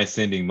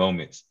transcending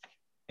moments.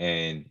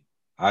 And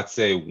I'd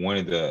say one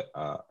of the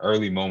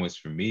early moments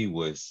for me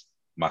was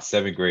my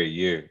 7th grade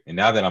year. And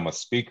now that I'm a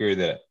speaker,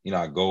 that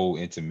I go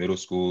into middle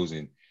schools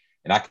and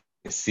I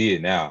can see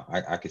it now.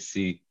 I can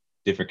see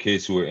different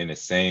kids who are in the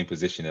same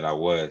position that I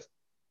was.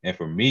 And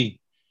for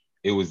me,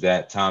 it was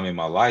that time in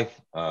my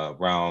life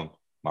around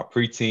my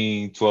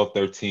preteen, 12,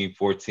 13,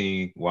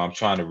 14, where I'm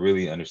trying to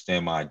really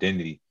understand my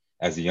identity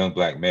as a young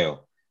Black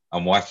male.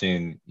 I'm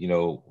watching,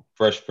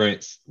 Fresh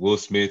Prince, Will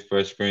Smith,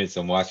 Fresh Prince.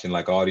 I'm watching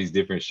like all these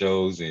different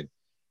shows, and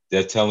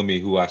they're telling me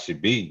who I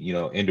should be,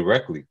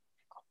 indirectly.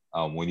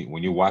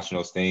 When you're watching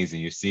those things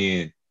and you're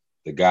seeing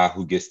the guy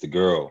who gets the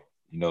girl,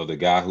 the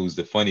guy who's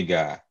the funny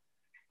guy.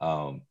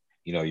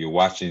 You're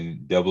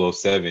watching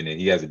 007 and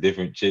he has a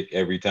different chick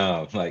every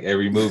time, like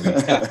every movie.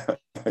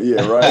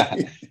 Yeah,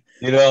 right.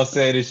 You know what I'm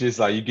saying? It's just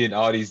like you're getting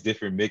all these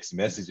different mixed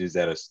messages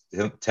that are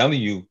telling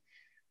you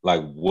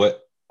like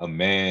what a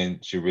man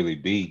should really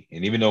be.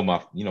 And even though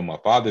my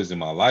father's in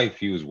my life,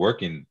 he was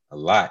working a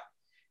lot.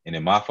 And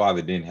then my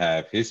father didn't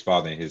have his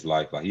father in his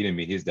life. Like he didn't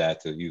meet his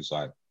dad till he was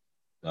like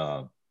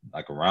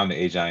around the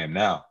age I am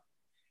now.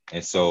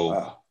 And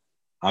so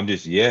I'm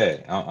just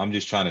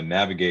trying to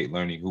navigate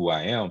learning who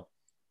I am.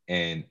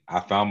 And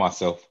I found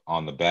myself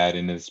on the bad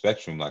end of the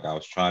spectrum. Like I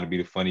was trying to be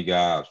the funny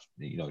guy. I was,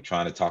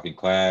 trying to talk in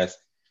class,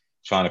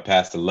 trying to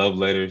pass the love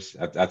letters.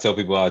 I tell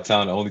people all the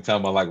time, the only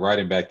time I like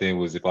writing back then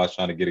was if I was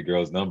trying to get a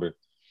girl's number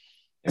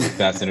and was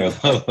passing her a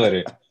love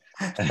letter.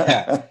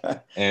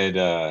 And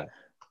I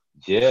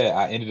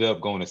ended up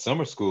going to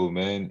summer school,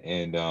 man.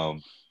 And, I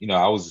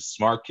was a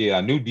smart kid.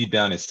 I knew deep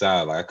down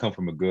inside, like I come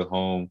from a good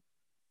home,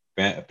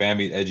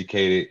 family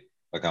educated.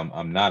 Like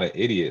I'm not an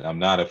idiot. I'm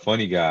not a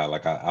funny guy.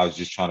 Like I was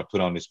just trying to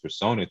put on this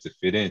persona to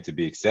fit in, to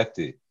be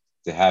accepted,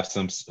 to have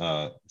some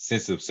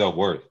sense of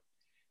self-worth.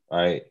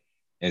 Right.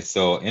 And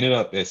so ended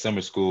up at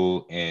summer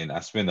school, and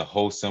I spent the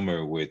whole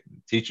summer with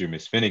teacher,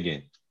 Miss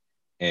Finnegan.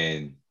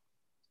 And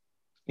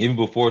even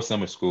before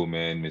summer school,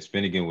 man, Miss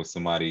Finnegan was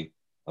somebody,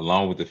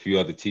 along with a few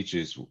other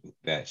teachers,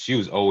 that she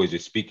was always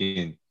just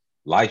speaking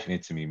life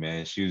into me,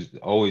 man. She was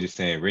always just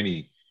saying,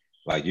 Rennie,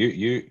 like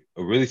you're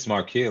a really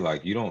smart kid.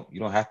 Like you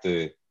don't have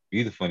to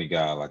be the funny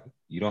guy. Like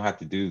you don't have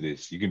to do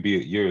this. You can be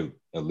you're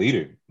a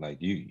leader. Like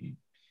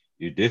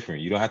you're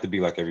different. You don't have to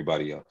be like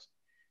everybody else.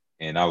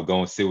 And I would go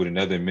and sit with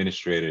another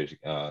administrator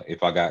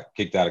if I got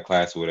kicked out of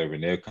class or whatever,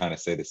 and they'll kind of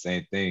say the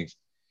same things.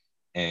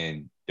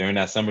 And during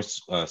that summer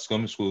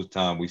school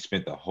time, we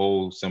spent the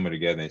whole summer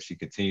together, and she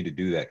continued to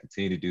do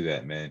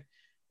that, man.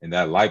 And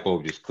that light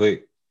bulb just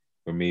clicked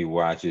for me,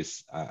 where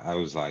I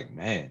was like,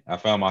 man, I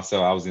found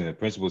myself, I was in the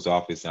principal's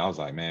office, and I was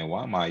like, man,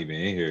 why am I even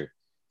in here?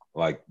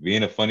 Like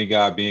being a funny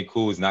guy, being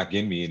cool is not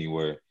getting me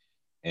anywhere.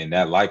 And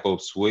that light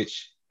bulb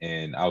switch,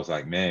 and I was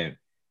like, man,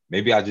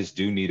 maybe I just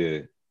do need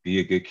to be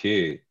a good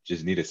kid,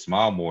 just need to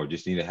smile more,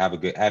 just need to have a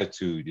good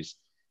attitude, just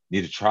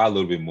need to try a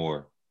little bit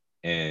more.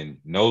 And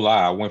no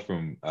lie, I went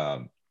from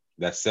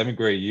that 7th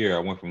grade year, I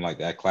went from like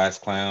that class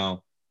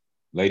clown,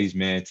 ladies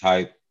man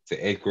type, to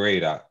 8th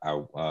grade.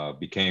 I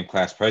became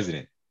class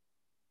president.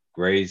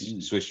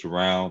 Grades switched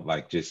around,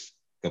 like just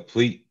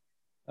complete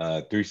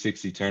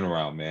 360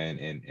 turnaround, man.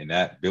 And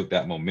that built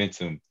that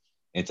momentum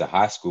into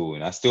high school.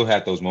 And I still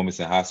had those moments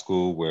in high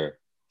school where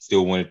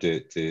still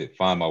wanted to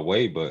find my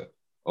way, but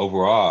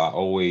overall, I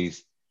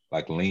always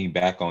like lean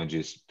back on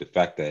just the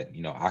fact that,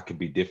 I could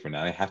be different.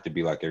 I didn't have to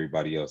be like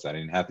everybody else. I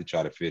didn't have to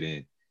try to fit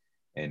in,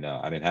 and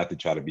I didn't have to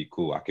try to be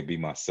cool. I could be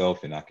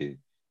myself, and I could,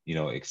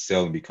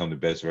 excel and become the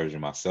best version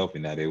of myself,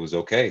 and that it was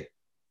okay.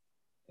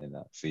 And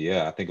so,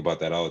 yeah, I think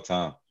about that all the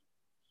time.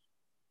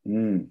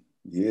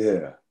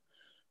 Yeah,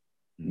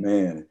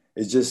 man.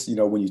 It's just,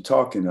 when you're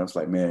talking, I was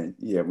like, man,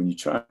 yeah, when you're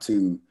trying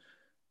to,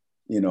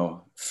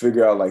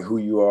 figure out like who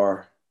you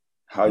are,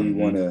 how you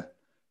want to,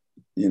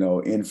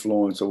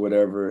 influence or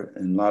whatever.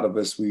 And a lot of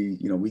us, we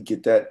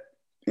get that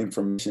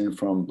information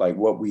from like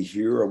what we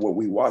hear or what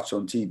we watch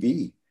on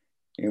TV.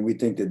 And we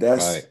think that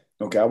that's Right.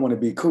 okay. I want to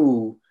be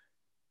cool.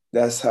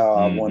 That's how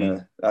I want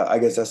to, I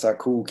guess that's how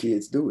cool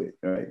kids do it.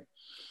 Right.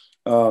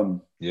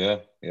 Yeah.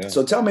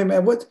 So tell me,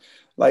 man, what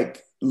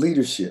like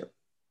leadership?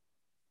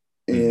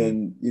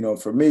 And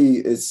for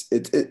me,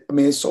 I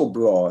mean, it's so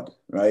broad,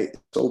 right?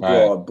 So Right.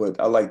 broad, but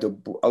I like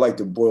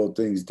to boil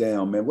things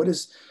down, man. What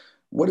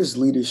is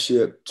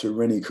leadership to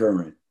Rennie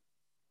Curran?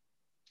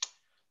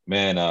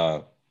 Man,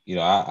 I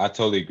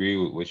totally agree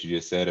with what you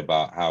just said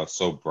about how it's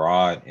so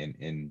broad,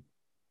 and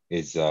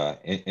is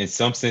in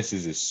some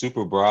senses it's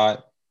super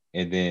broad.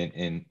 And then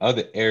in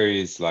other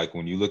areas, like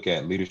when you look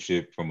at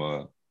leadership from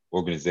a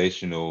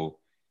organizational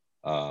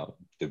uh,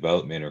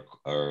 development,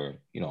 or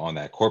on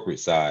that corporate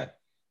side,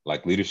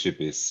 like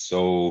leadership is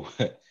so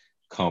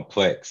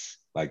complex.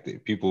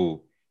 Like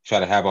people try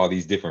to have all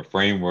these different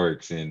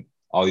frameworks and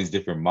all these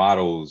different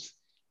models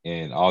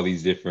and all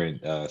these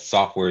different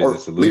softwares and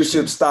Or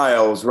leadership solutions.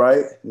 styles,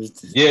 right?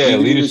 Yeah,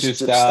 leadership Leadership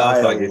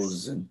styles, like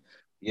styles and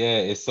yeah,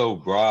 it's so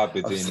broad,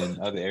 but then in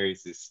other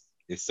areas,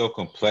 it's so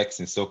complex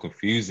and so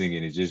confusing,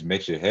 and it just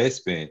makes your head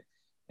spin.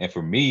 And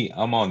for me,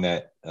 I'm on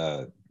that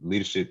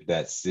leadership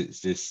that's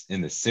just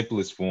in the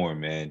simplest form,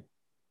 man.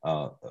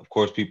 Of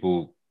course,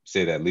 people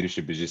say that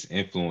leadership is just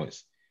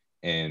influence,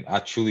 and I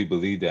truly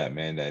believe that,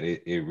 man, that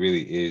it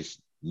really is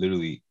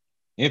literally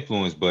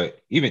influence. But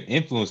even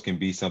influence can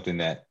be something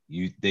that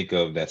you think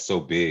of that's so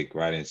big,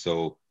 right, and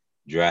so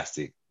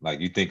drastic.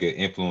 Like you think of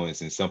influence,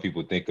 and some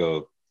people think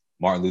of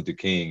Martin Luther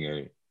King,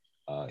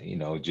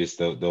 or just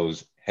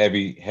those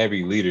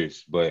heavy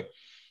leaders. But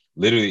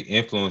literally,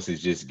 influence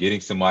is just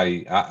getting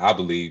somebody, I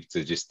believe,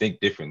 to just think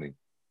differently,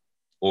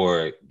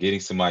 or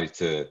getting somebody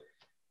to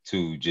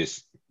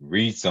just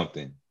read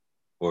something,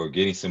 or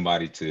getting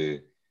somebody to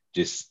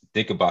just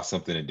think about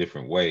something a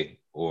different way,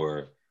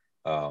 or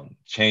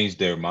change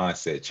their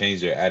mindset,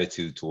 change their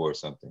attitude towards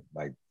something.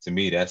 Like to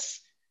me, that's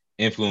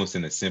influence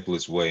in the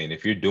simplest way. And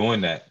if you're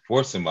doing that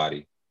for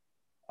somebody,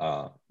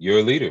 you're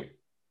a leader.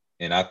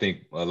 And I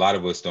think a lot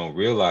of us don't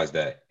realize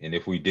that. And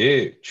if we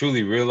did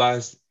truly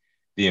realize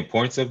the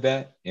importance of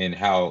that, and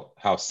how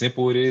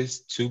simple it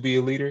is to be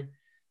a leader,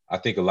 I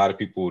think a lot of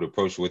people would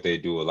approach what they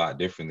do a lot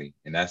differently.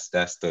 And that's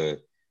the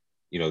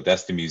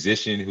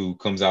musician who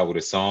comes out with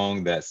a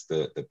song. That's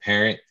the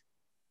parent,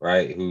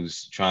 right,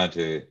 who's trying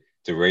to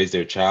raise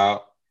their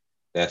child.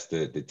 That's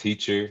the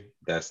teacher.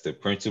 That's the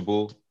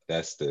principal.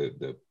 That's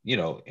the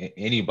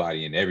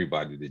anybody and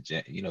everybody. The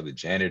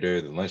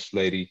janitor, the lunch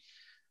lady.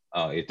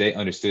 If they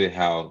understood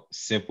how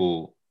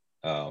simple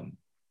and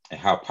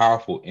how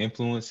powerful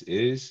influence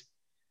is,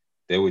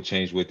 they would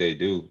change what they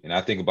do. And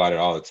I think about it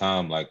all the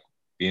time, like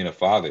being a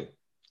father,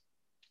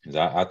 because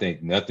I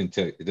think nothing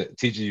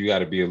teaches you got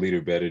to be a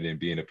leader better than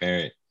being a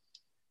parent.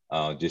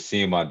 Just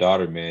seeing my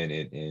daughter, man,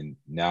 and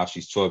now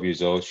she's 12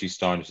 years old. She's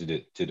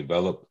starting to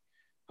develop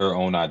her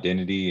own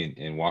identity,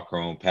 and walk her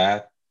own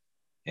path.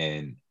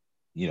 And,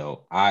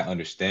 I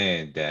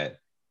understand that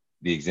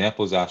the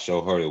examples I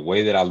show her, the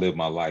way that I live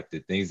my life, the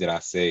things that I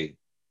say,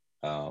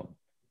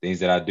 things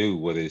that I do,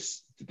 whether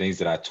it's the things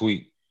that I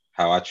tweet,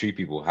 how I treat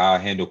people, how I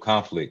handle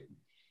conflict,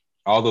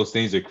 all those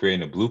things are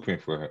creating a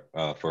blueprint for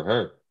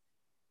her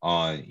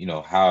on, you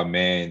know, how a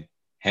man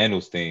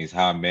handles things,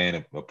 how a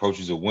man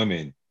approaches a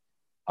woman,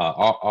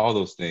 all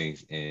those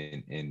things.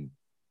 And,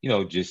 you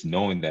know, just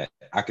knowing that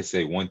I could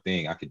say one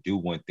thing, I could do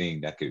one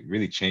thing that could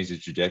really change the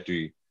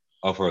trajectory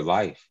of her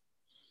life.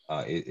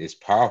 It's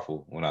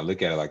powerful when I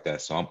look at it like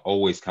that. So I'm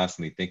always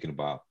constantly thinking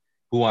about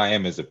who I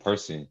am as a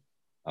person,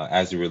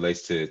 as it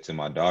relates to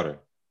my daughter.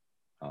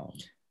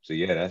 So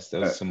yeah, those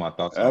are some of my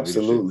thoughts on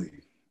leadership. Absolutely.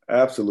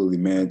 Absolutely,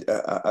 man.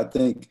 I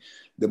think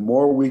the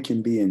more we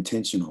can be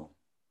intentional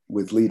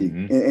with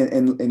leading,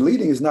 Mm-hmm. and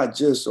leading is not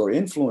just, or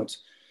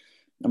influence.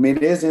 I mean,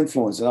 it is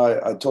influence, and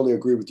I totally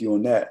agree with you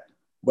on that.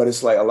 But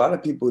it's like a lot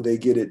of people, they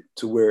get it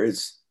to where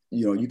it's,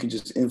 you know, you can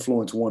just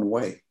influence one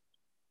way,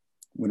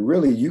 when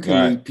really Right. you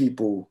can lead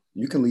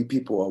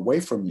people away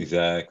from you.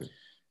 Exactly.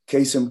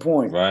 Case in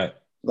point, Right.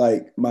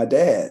 like my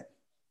dad,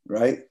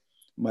 right?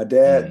 My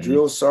dad, Mm-hmm.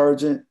 drill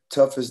sergeant,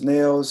 tough as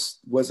nails,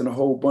 wasn't a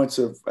whole bunch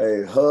of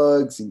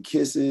hugs and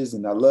kisses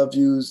and I love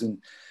yous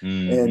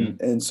Mm-hmm.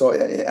 and so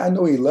I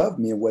know he loved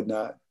me and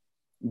whatnot,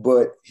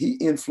 but he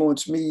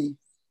influenced me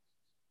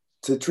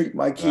to treat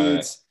my Right.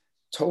 kids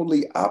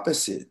totally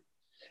opposite.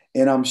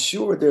 And I'm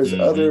sure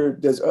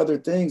Mm-hmm. there's other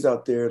things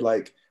out there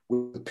like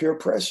with peer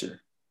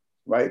pressure,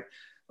 right?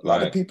 A lot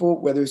of Right. people,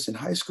 whether it's in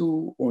high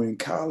school or in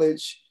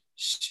college,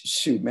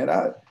 shoot, man,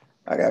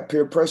 I got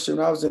peer pressure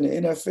when I was in the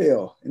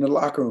NFL in the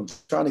locker room,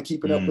 trying to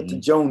keep it up with the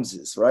Mm-hmm.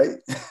 Joneses, right?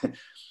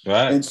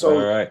 Right. And Right. so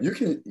Right.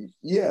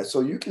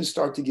 so you can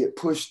start to get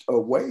pushed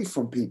away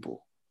from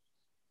people.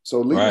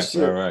 So Right.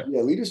 Right. Right.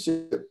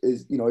 leadership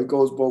is, you know, it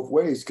goes both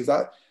ways because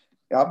I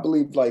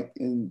believe like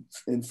in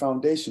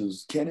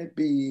foundations, can it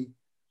be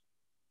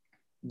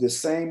the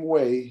same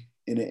way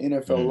in an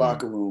NFL Mm-hmm.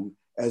 locker room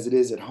as it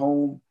is at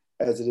home,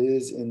 as it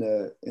is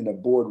in a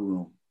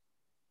boardroom?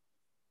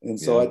 And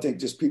so I Yeah. think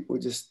just people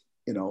just,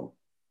 you know,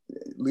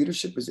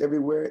 leadership is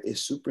everywhere.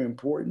 It's super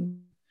important.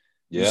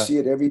 You Yeah. see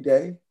it every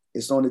day.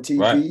 It's on the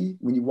Right. TV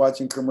when you're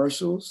watching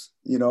commercials,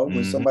 you know,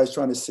 when Mm-hmm. somebody's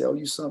trying to sell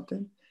you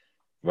something.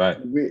 Right.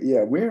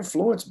 We're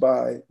influenced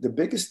by the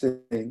biggest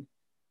thing,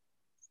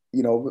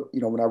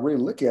 when I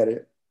really look at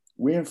it,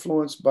 we're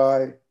influenced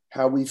by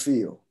how we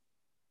feel,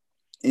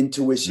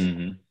 intuition.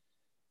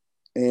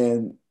 Mm-hmm.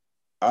 And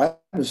I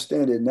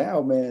understand it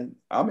now, man.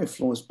 I'm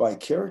influenced by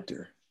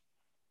character.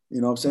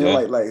 You know what I'm saying?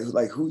 Yeah.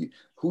 Like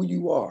who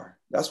you are.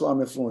 That's what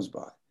I'm influenced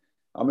by.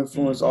 I'm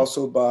influenced Mm-hmm.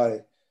 also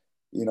by,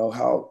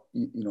 how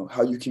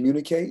you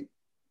communicate.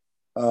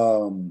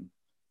 Um,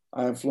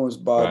 I'm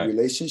influenced by Right.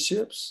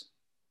 relationships.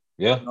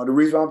 Yeah. You know, the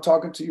reason I'm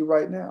talking to you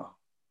right now,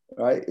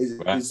 right,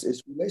 Right.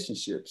 is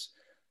relationships.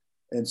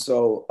 And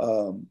so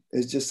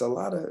it's just a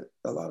lot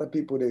of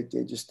people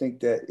they just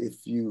think that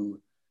if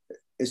you,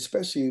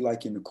 especially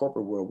like in the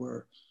corporate world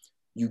where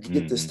you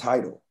get this Mm-hmm.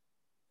 title,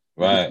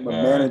 you Right. become a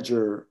Right. Right.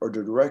 manager or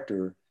the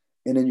director,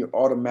 and then you're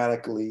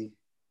automatically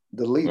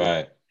the leader.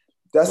 Right.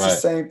 That's the Right.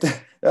 same thing.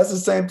 That's the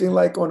same thing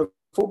like on a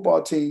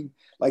football team.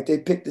 Like they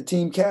pick the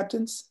team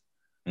captains,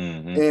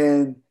 Mm-hmm.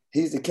 and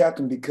he's the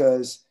captain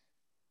because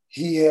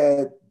he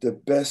had the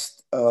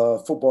best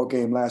football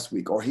game last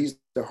week, or he's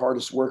the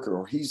hardest worker,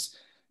 or he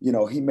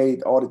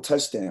made all the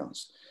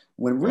touchdowns.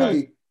 When Right.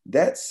 really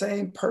that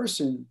same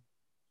person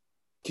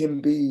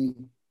can be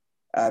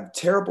a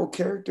terrible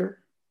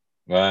character.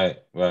 Right.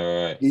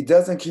 Right. Right. He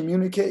doesn't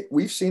communicate.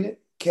 We've seen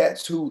it.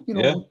 Cats who,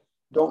 Yeah. who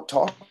don't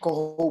talk a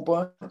whole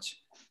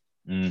bunch,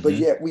 but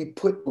Mm-hmm. yet we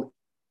put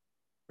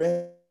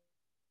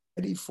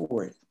ready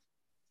for it.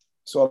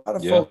 So a lot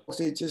of Yeah. folks,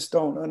 they just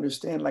don't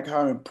understand like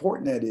how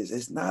important that is.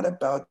 It's not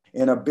about,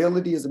 and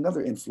ability is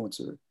another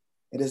influencer.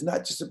 And it's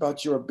not just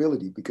about your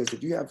ability, because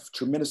if you have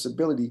tremendous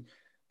ability,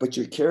 but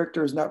your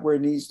character is not where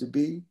it needs to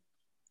be,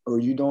 or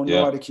you don't know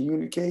Yeah. how to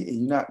communicate and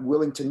you're not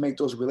willing to make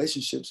those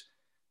relationships,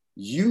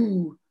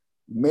 you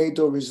made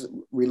those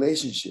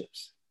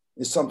relationships.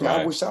 It's something I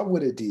Right. wish I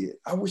would have did.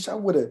 I wish I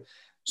would have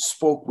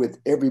spoke with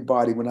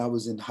everybody when I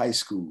was in high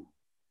school.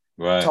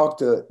 Right. Talk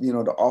to,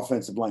 the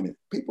offensive linemen,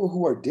 people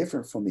who are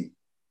different from me.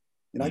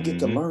 And I get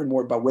to Mm-hmm. learn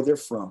more about where they're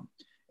from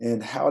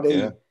and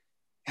Yeah.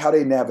 how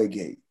they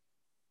navigate.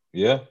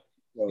 Yeah.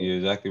 So You're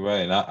exactly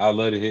right. And I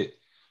love to hit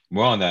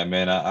more on that,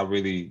 man. I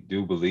really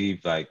do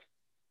believe like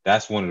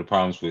that's one of the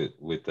problems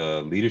with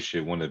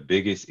leadership. One of the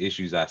biggest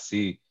issues I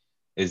see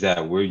is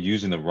that we're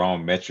using the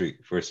wrong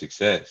metric for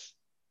success.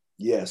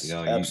 You yes,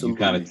 know, you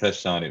kind of absolutely.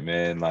 touched on it,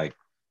 man. Like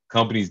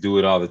companies do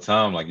it all the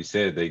time. Like you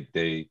said,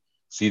 they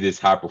see this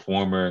high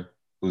performer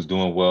who's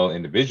doing well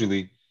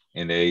individually,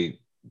 and they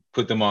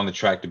put them on the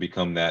track to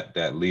become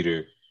that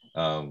leader,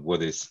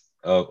 whether it's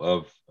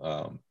of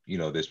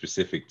their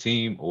specific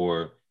team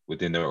or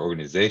within their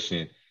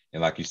organization.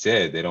 And like you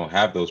said, they don't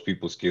have those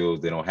people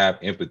skills. They don't have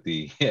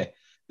empathy.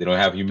 They don't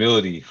have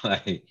humility.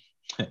 Like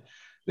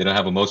they don't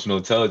have emotional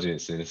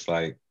intelligence. And it's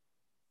like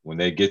when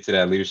they get to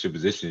that leadership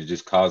position, it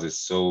just causes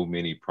so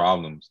many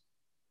problems.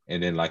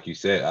 And then, like you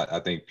said, I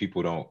think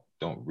people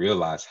don't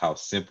realize how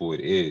simple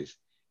it is,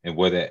 and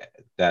where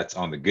that's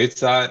on the good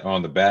side or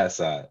on the bad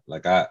side.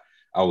 Like I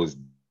was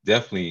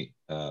definitely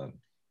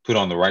put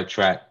on the right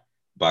track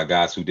by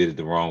guys who did it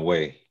the wrong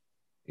way.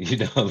 You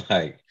know,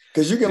 like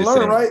because you can just learn,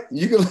 saying, right?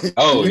 You can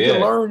oh you can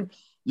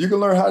yeah,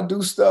 learn how to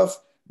do stuff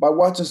by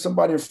watching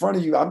somebody in front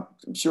of you. I'm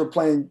sure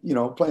playing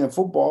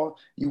football,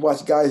 you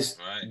watch guys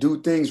right.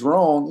 do things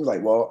wrong. You're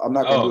like, well, I'm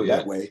not going to Oh do it yeah,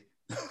 that way.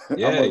 I'm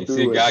yeah. going You to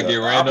see a do it guy get the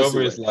ran opposite over,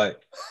 way. it's like,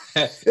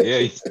 yeah.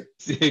 You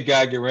see a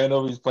guy get ran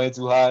over, he's playing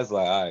too high. It's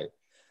like, all right,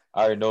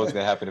 I already know what's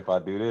gonna happen if I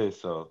do this.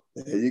 So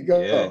There you yeah,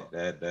 go.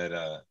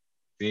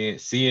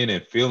 that seeing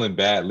and feeling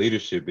bad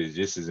leadership is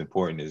just as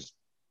important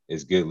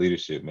as good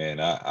leadership, man.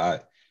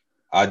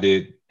 I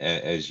did,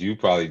 as you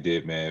probably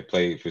did, man,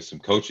 played for some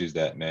coaches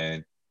that,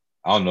 man,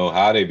 I don't know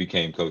how they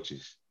became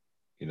coaches,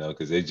 you know,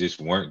 because they just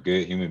weren't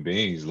good human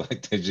beings.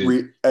 Like they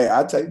just Hey,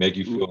 I take make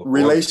you feel horrible.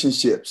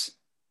 relationships.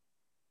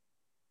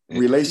 Yeah.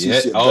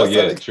 Relationships. Oh That's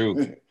how yeah, they.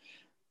 true.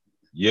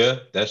 Yeah,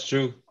 that's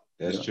true.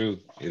 That's Yeah, true.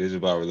 It is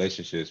about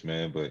relationships,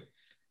 man. But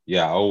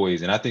yeah,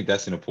 always. And I think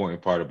that's an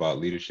important part about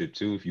leadership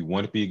too. If you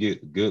want to be a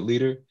good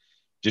leader,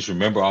 just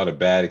remember all the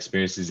bad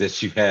experiences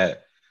that you had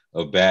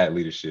of bad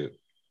leadership.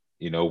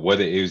 You know,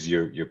 whether it was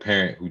your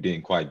parent who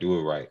didn't quite do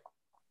it right,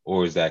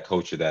 or is that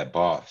coach or that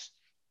boss,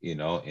 you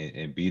know,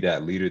 and be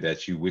that leader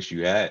that you wish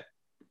you had.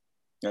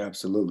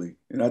 absolutely.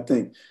 And I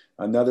think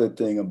another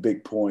thing, a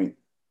big point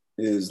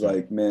is Mm.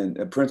 like, man,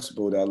 a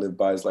principle that I live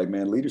by is like,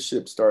 man,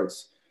 leadership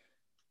starts.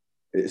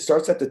 It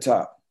starts at the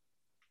top,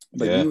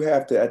 but Yeah. you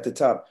have to at the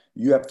top.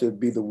 You have to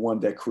be the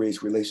one that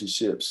creates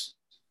relationships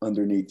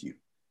underneath you.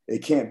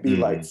 It can't be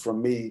like Hmm.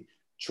 from me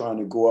trying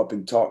to go up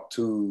and talk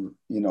to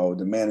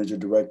the manager,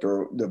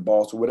 director, the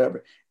boss, or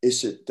whatever. It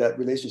should that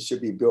relationship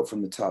be built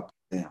from the top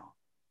down.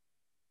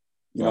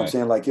 You know what I'm Right.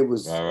 saying? Like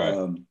Right.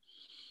 Right.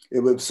 it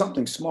was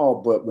something small,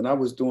 but when I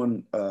was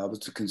doing, I was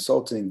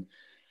consulting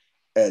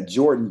at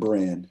Jordan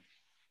Brand,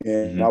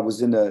 and I Hmm.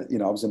 was in the,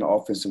 I was in the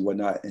office and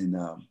whatnot, and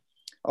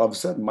all of a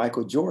sudden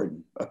Michael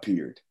Jordan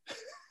appeared,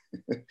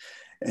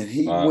 and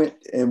he Wow. went,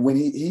 and when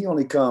he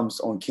only comes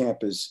on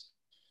campus,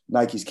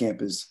 Nike's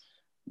campus,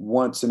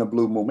 once in a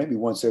blue moon, maybe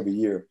once every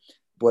year,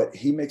 but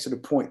he makes it a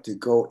point to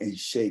go and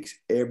shakes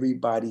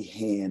everybody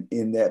hand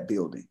in that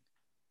building,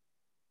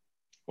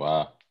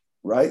 Wow.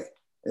 right?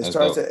 It That's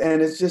starts, dope.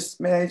 and it's just,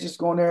 man, just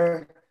going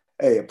there.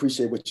 Hey,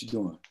 appreciate what you're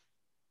doing,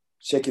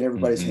 shaking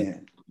everybody's Hmm.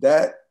 hand.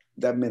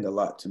 That meant a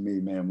lot to me,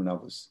 man. When I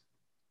was,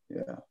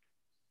 yeah,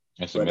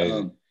 That's but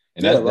amazing.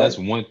 And yeah, that's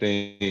right, one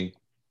thing.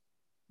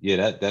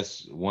 Yeah,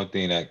 that's one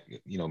thing that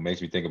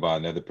makes me think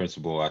about another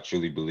principle I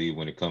truly believe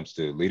when it comes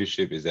to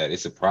leadership is that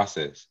it's a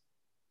process.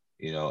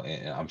 And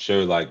I'm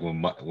sure like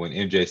when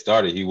MJ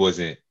started, he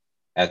wasn't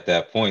at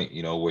that point,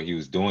 where he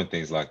was doing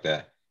things like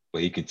that,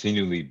 but he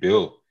continually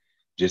built.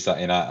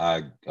 And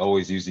I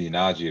always use the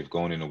analogy of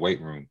going in the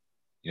weight room,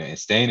 and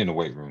staying in the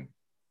weight room,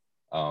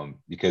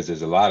 because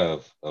there's a lot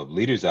of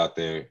leaders out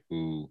there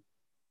who,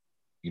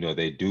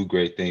 they do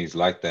great things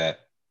like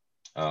that,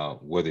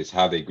 whether it's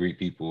how they greet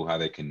people, how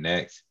they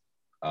connect,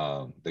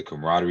 the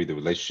camaraderie, the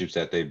relationships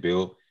that they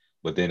build.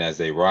 But then as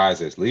they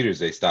rise as leaders,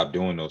 they stop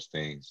doing those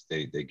things.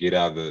 They get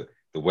out of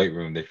the weight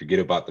room. They forget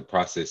about the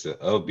process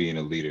of being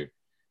a leader,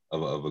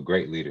 of a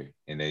great leader,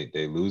 and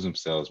they lose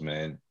themselves,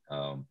 man.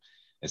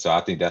 And so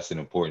I think that's an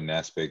important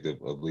aspect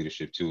of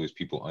leadership too, is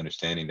people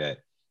understanding that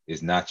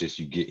it's not just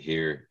you get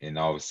here and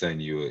all of a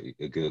sudden you're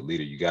a good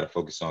leader. You got to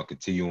focus on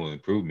continual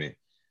improvement,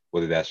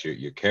 whether that's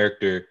your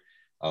character,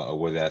 or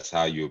whether that's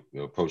how you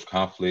approach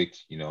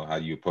conflict, how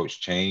you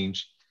approach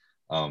change.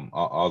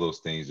 All those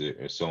things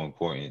are so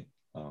important,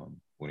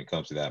 when it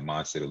comes to that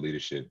mindset of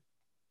leadership.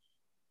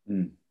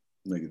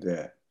 look at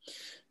that,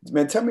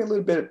 man. Tell me a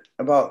little bit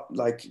about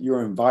like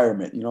your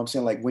environment. You know what I'm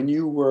saying? Like when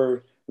you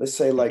were, let's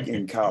say, like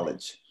in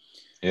college,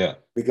 Yeah.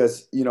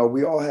 because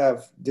we all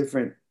have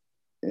different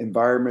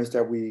environments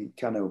that we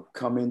kind of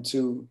come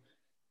into.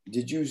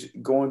 Did you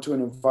go into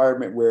an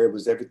environment where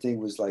everything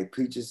was like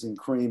peaches and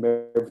cream,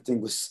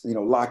 everything was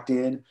locked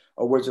in,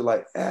 or was you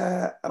like,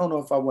 I don't know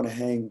if I want to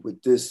hang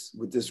with this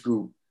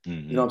group, you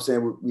know Hmm. what I'm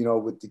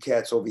saying, with the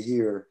cats over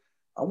here,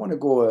 I want to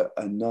go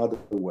another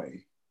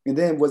way. And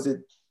then was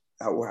it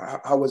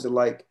how was it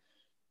like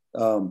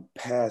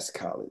past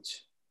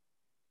college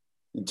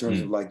in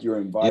terms of Mm. like your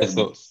Yeah. So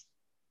environment?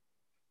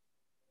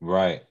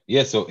 right.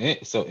 Yeah. So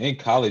in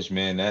college,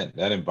 man,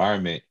 that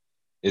environment,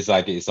 it's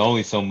like it's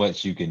only so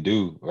much you can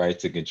do, right,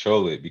 to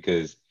control it,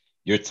 because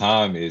your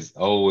time is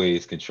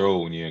always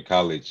controlled when you're in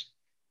college.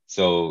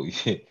 So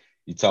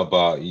you talk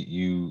about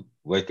you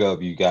wake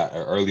up, you got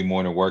an early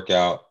morning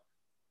workout,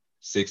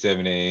 6,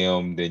 7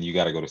 a.m. Then you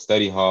got to go to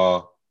study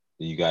hall.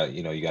 Then you got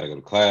to go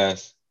to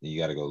class. Then you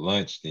got to go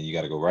lunch. Then you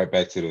got to go right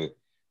back to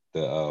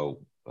the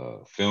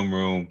film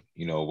room,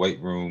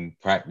 weight room,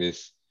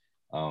 practice.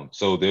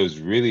 So there's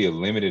really a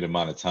limited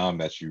amount of time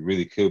that you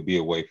really could be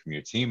away from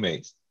your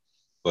teammates.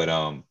 But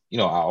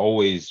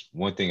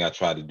one thing I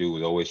try to do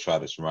is always try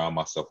to surround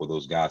myself with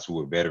those guys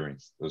who are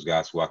veterans, those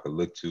guys who I could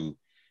look to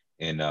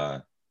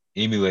and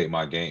emulate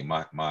my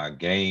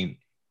game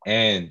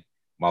and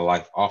my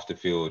life off the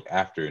field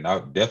after. And I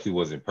definitely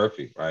wasn't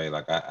perfect, right?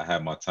 Like I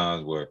had my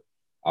times where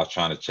I was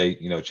trying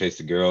to chase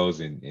the girls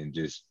and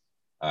just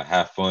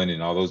have fun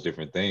and all those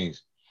different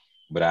things.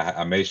 But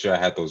I made sure I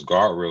had those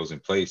guardrails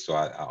in place. So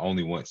I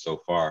only went so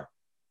far.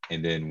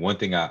 And then one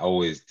thing I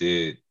always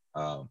did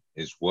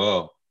as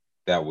well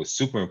that was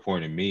super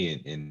important to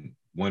me, and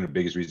one of the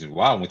biggest reasons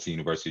why I went to the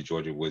University of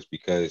Georgia was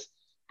because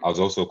I was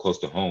also close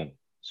to home.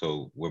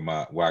 So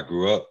where I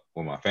grew up,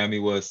 where my family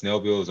was,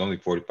 Snellville was only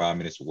 45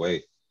 minutes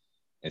away.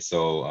 And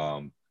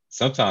so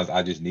sometimes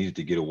I just needed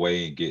to get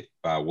away and get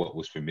by what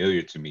was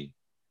familiar to me.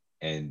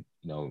 And,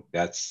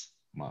 that's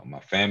my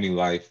family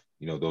life,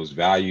 those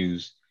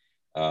values,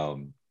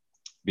 um,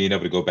 being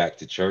able to go back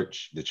to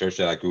church, the church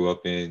that I grew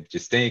up in,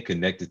 just staying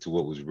connected to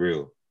what was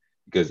real.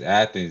 Because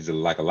Athens,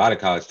 like a lot of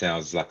college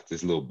towns, is like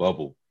this little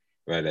bubble,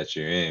 right, that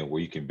you're in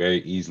where you can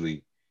very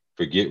easily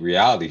forget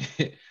reality.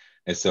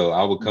 And so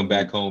I would come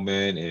back home,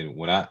 man. And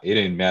it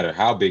didn't matter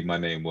how big my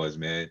name was,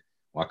 man.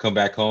 When I come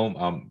back home,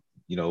 I'm,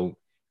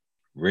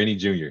 Rennie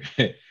Jr.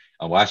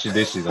 I'm washing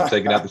dishes. I'm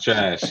taking out the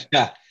trash.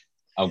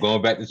 I'm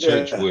going back to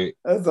church Yeah, with,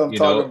 that's what I'm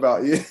talking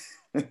about. Yeah.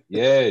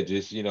 yeah,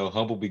 just,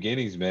 humble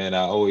beginnings, man.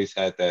 I always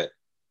had that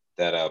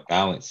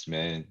balance,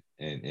 man.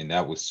 And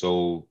that was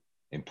so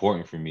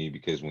important for me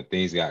because when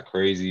things got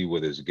crazy,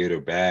 whether it's good or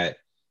bad,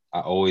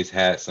 I always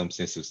had some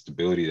sense of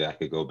stability that I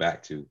could go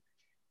back to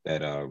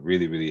that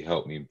really, really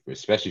helped me,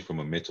 especially from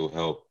a mental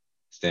health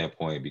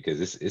standpoint, because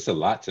it's a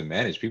lot to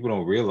manage. People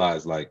don't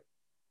realize, like,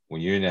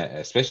 when you're in that,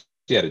 especially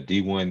at a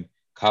D1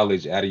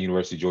 college, at a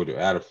University of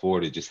Georgia, out of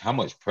Florida, just how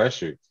much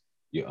pressure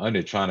you're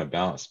under trying to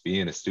balance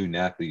being a student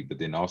athlete, but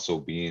then also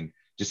being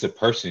just a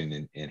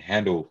person and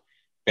handle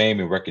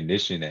fame and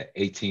recognition at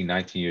 18,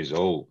 19 years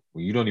old,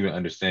 when you don't even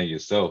understand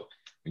yourself,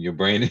 when your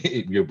brain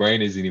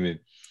isn't even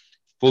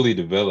fully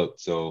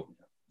developed. So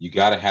you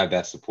got to have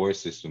that support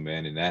system,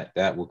 man. And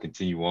that will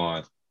continue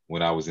on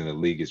when I was in the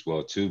league as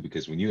well, too,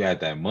 because when you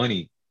add that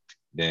money,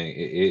 then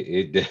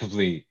it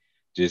definitely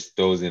just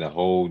throws in a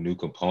whole new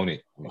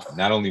component.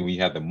 Not only when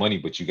you have the money,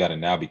 but you got to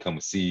now become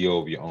a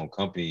CEO of your own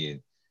company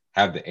and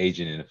have the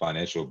agent and the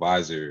financial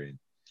advisor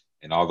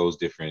and all those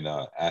different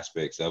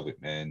aspects of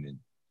it, man.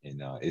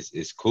 And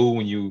it's cool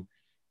when you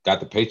got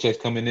the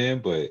paychecks coming in,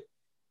 but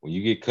when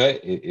you get cut,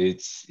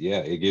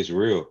 it gets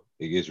real.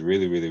 It gets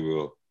really, really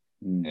real.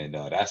 And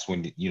that's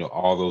when,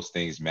 all those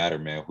things matter,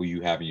 man. Who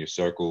you have in your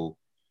circle,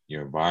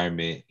 your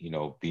environment,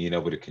 being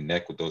able to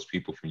connect with those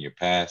people from your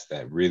past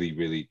that really,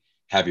 really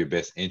have your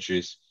best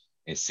interests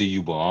and see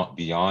you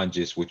beyond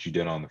just what you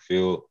did on the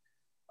field.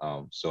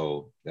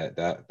 So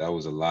that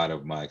was a lot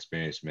of my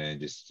experience, man.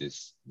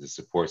 Just the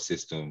support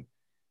system,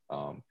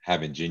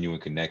 having genuine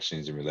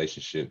connections and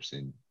relationships,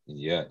 and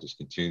yeah, just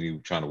continue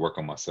trying to work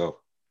on myself.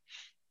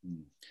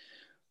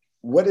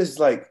 What is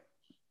like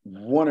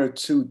one or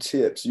two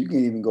tips? You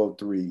can even go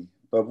three,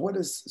 but what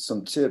is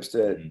some tips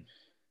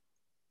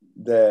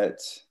that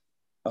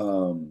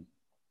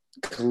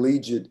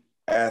collegiate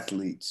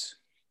athletes,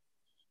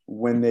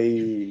 when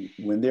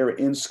they're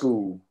in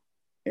school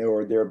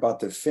or they're about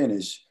to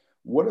finish,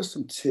 what are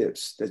some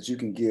tips that you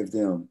can give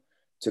them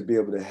to be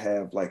able to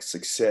have like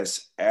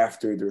success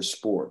after their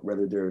sport,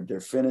 whether they're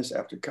finished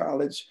after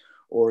college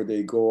or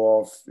they go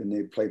off and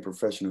they play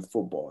professional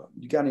football?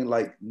 You got any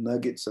like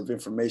nuggets of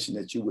information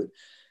that you would,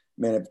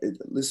 man,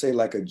 let's say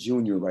like a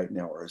junior right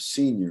now or a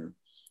senior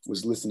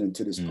was listening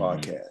to this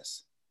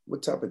podcast,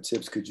 what type of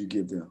tips could you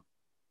give them?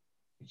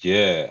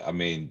 Yeah, I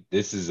mean,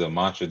 this is a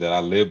mantra that I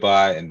live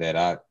by and that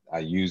I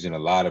use in a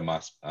lot of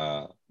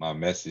my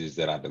messages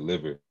that I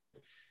deliver.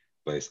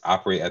 But it's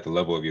operate at the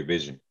level of your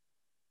vision.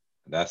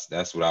 That's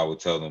what I would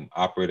tell them.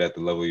 Operate at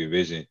the level of your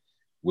vision,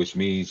 which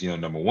means,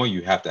 number one,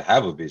 you have to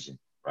have a vision,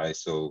 right?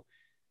 So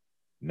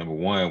number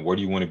one, where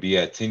do you want to be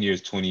at 10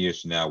 years, 20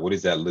 years from now? What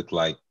does that look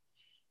like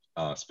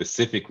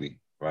specifically,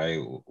 right?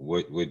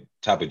 What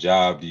type of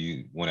job do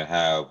you want to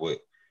have? What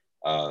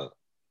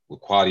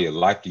quality of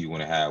life do you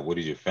want to have? What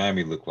does your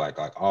family look like?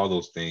 Like all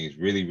those things,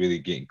 really, really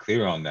getting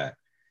clear on that.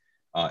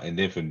 And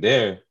then from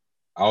there,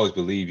 I always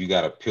believe you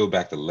got to peel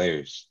back the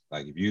layers.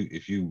 Like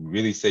if you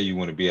really say you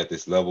want to be at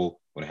this level,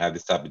 want to have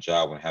this type of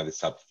job, want to have this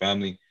type of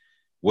family,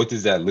 what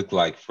does that look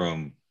like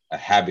from a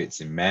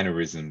habits and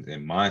mannerisms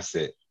and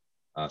mindset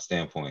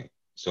standpoint?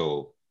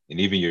 So,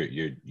 and even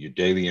your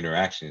daily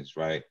interactions,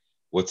 right?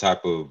 What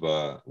type of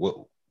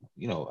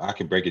I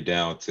can break it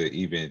down to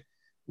even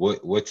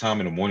what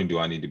time in the morning do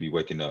I need to be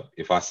waking up?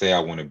 If I say I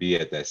want to be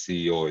at that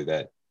CEO or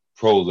that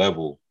pro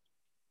level,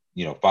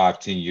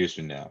 5-10 years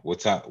from now, what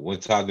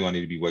time do I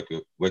need to be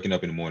waking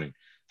up in the morning?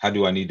 How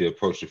do I need to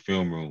approach the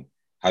film room?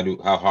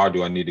 How hard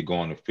do I need to go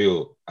on the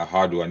field? How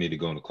hard do I need to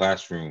go in the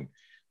classroom?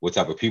 What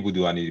type of people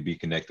do I need to be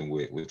connecting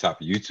with? What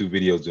type of YouTube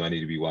videos do I need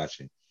to be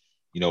watching?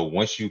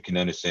 Once you can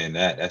understand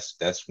that,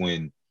 that's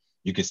when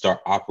you can start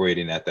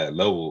operating at that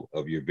level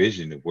of your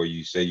vision of where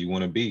you say you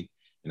want to be.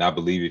 And I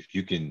believe if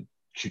you can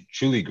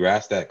truly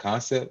grasp that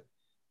concept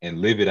and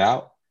live it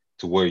out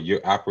to where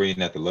you're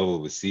operating at the level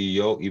of a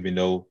CEO, even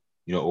though,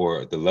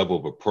 or the level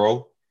of a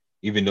pro,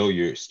 even though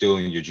you're still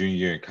in your junior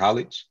year in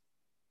college,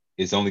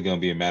 it's only going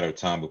to be a matter of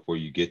time before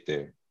you get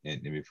there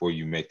and before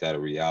you make that a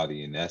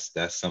reality. And that's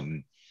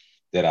something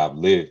that I've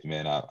lived,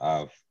 man.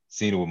 I've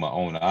seen it with my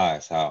own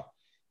eyes, how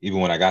even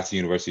when I got to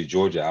University of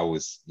Georgia, I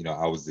was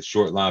the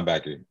short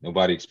linebacker.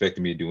 Nobody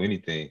expected me to do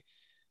anything.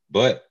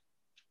 But,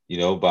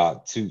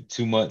 about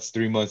 2 months,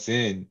 3 months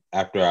in,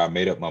 after I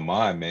made up my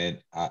mind, man,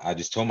 I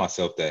just told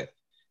myself that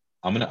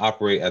I'm going to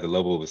operate at the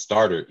level of a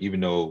starter, even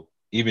though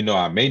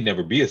I may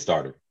never be a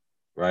starter,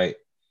 right?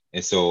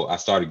 And so I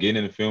started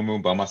getting in the film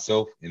room by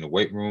myself, in the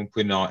weight room,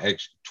 putting on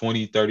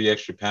 20, 30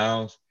 extra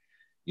pounds,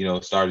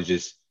 started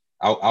just,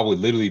 I would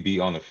literally be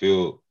on the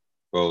field,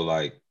 bro,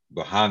 like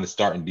behind the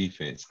starting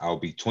defense. I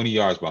would be 20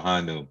 yards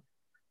behind them,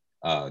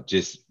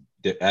 just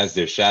as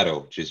their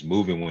shadow, just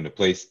moving when the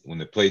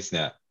play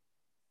snap,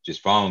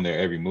 just following their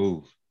every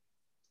move,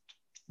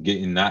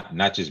 getting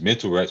not just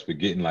mental reps, but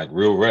getting like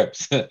real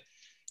reps.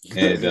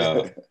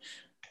 And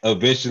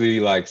eventually,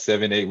 like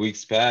 7-8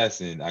 weeks passed,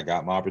 and I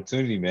got my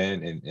opportunity,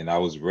 man, and I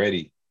was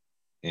ready,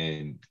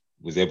 and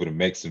was able to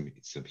make some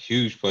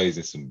huge plays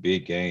in some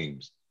big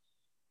games.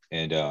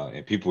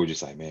 And people were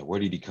just like, man, where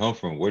did he come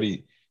from?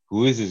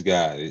 Who is this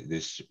guy?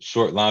 This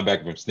short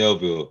linebacker from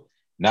Snellville,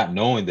 not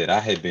knowing that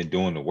I had been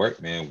doing the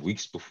work, man,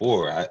 weeks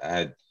before. I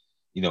had,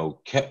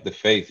 kept the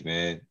faith,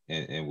 man,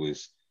 and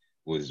was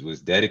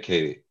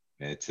dedicated,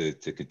 man,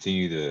 to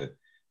continue to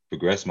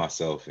progress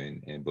myself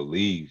and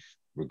believe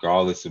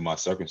regardless of my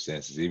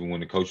circumstances, even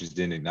when the coaches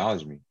didn't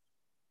acknowledge me.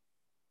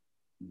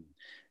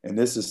 And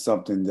this is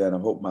something that I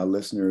hope my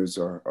listeners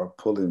are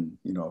pulling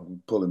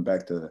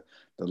back the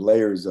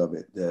layers of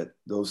it, that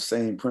those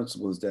same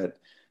principles that,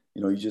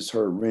 you just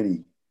heard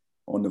Rennie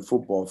on the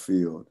football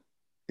field,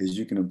 is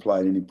you can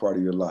apply to any part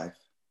of your life.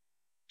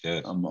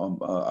 Yes. I'm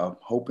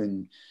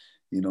hoping,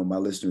 my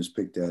listeners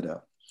pick that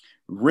up.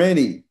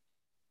 Rennie,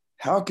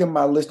 how can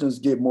my listeners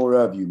get more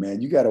of you,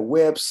 man? You got a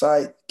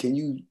website. Can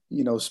you,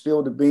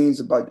 spill the beans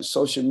about your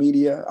social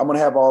media? I'm going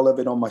to have all of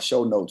it on my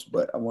show notes,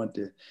 but I want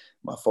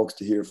my folks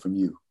to hear from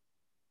you.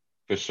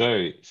 For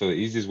sure. So the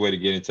easiest way to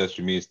get in touch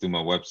with me is through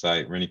my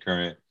website,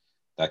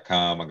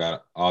 RennieCurran.com. I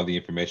got all the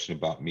information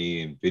about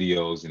me and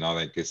videos and all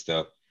that good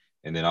stuff.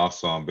 And then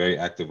also I'm very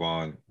active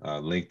on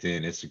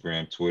LinkedIn,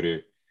 Instagram,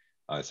 Twitter.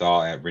 It's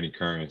all at Rennie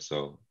Curran.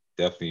 So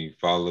definitely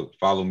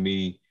follow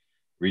me,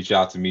 reach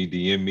out to me,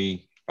 DM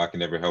me. If I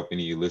can ever help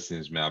any of you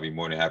listeners, man, I'll be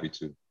more than happy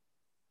to.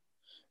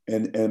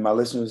 And my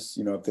listeners,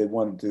 if they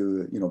wanted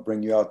to,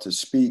 bring you out to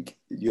speak,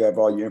 you have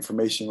all your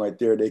information right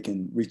there. They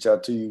can reach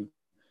out to you,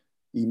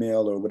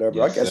 email or whatever.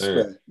 Yes, I guess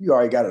sir. You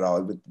already got it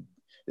all, but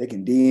they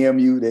can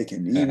DM you, they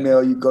can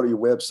email you, go to your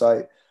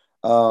website.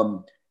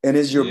 And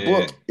is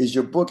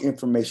your book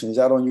information, is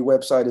that on your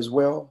website as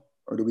well?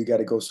 Or do we got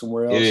to go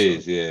somewhere else? It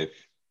is, yeah.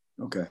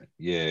 Okay.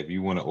 Yeah, if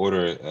you want to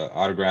order an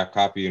autographed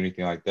copy or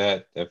anything like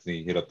that,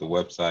 definitely hit up the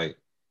website.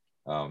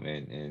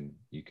 And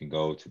you can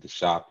go to the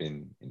shop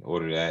and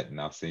order that, and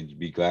I'll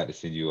be glad to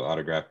send you an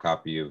autographed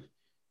copy of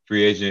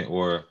Free Agent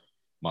or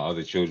my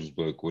other children's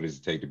book, What Does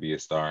It Take to Be a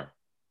Star?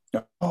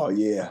 Oh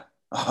yeah.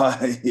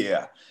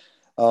 Yeah.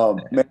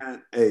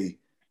 Man, hey,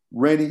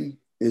 Rennie,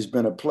 it's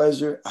been a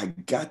pleasure. I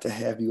got to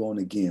have you on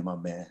again, my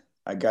man.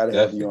 I got to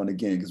have you on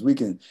again because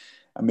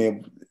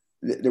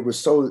there were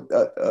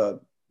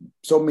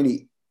so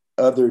many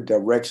other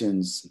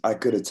directions I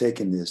could have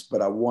taken this,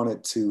 but I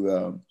wanted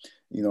to,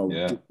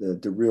 get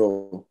the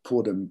real,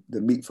 pull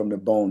the meat from the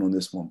bone on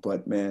this one.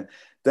 But man,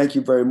 thank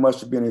you very much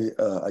for being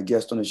a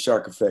guest on the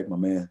Shark Effect, my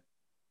man.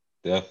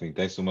 Definitely.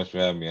 Thanks so much for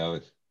having me,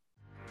 Alex.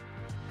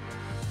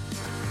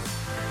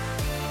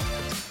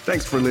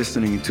 Thanks for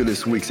listening to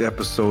this week's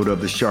episode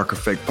of the Shark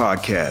Effect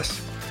podcast.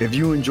 If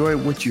you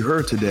enjoyed what you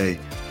heard today,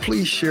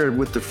 please share it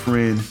with a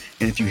friend.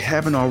 And if you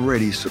haven't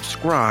already,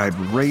 subscribe,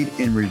 rate,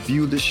 and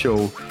review the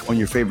show on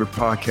your favorite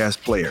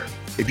podcast player.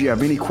 If you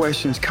have any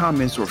questions,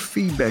 comments, or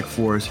feedback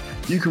for us,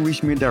 you can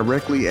reach me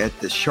directly at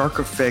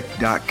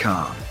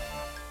thesharkeffect.com.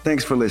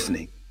 Thanks for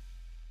listening.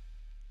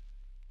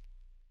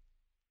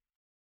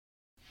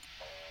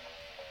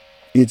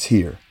 It's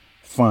here,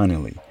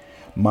 finally.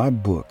 My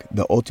book,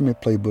 The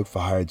Ultimate Playbook for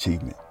Higher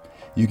Achievement.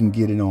 You can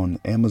get it on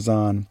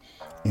Amazon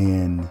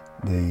in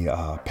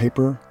the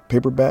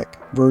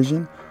paperback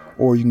version,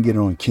 or you can get it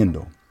on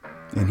Kindle.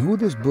 And who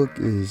this book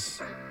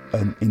is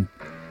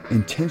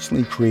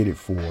intentionally created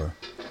for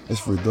is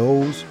for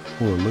those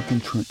who are looking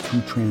to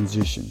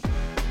transition,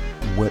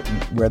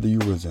 whether you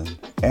was an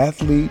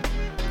athlete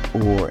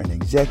or an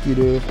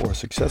executive or a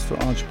successful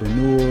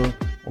entrepreneur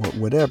or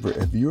whatever.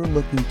 If you're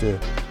looking to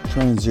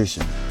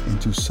transition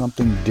into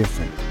something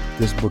different,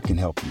 this book can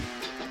help you.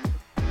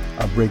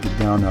 I break it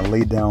down. I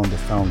lay down the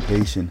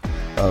foundation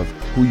of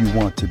who you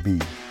want to be.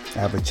 I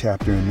have a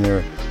chapter in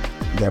there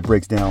that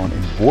breaks down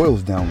and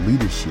boils down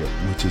leadership,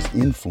 which is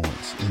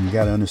influence. And you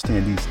got to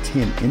understand these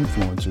 10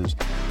 influencers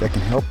that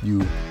can help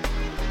you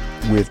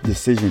with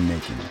decision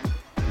making,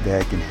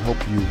 that can help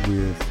you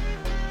with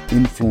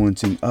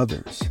influencing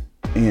others.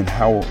 And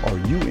how are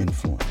you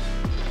influenced?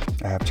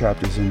 I have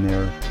chapters in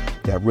there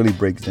that really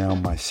breaks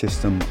down my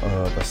system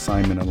of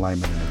assignment,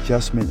 alignment, and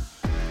adjustment.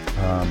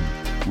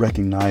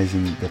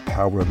 Recognizing the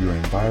power of your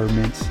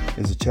environments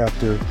is a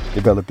chapter.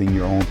 Developing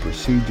your own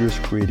procedures,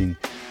 creating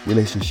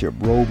relationship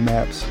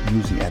roadmaps,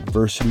 using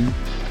adversity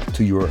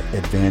to your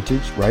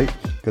advantage, right?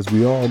 Because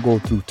we all go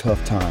through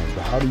tough times,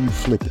 but how do you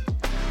flip it?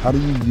 How do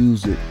you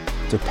use it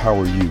to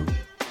power you?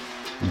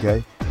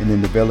 Okay? And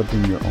then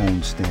developing your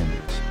own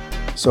standards.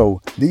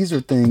 So these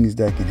are things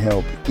that can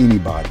help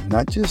anybody,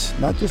 not just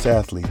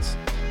athletes.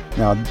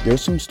 Now,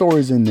 there's some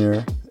stories in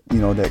there,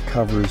 that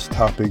covers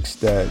topics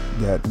that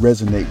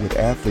resonate with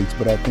athletes,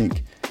 but I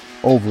think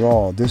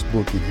overall this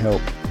book can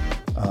help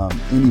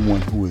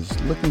anyone who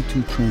is looking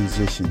to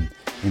transition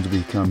into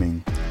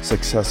becoming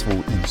successful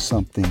in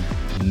something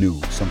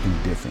new, something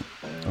different.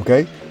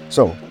 Okay?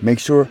 So make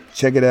sure,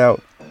 check it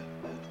out.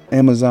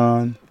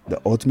 Amazon, The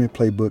Ultimate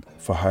Playbook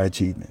for High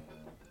Achievement.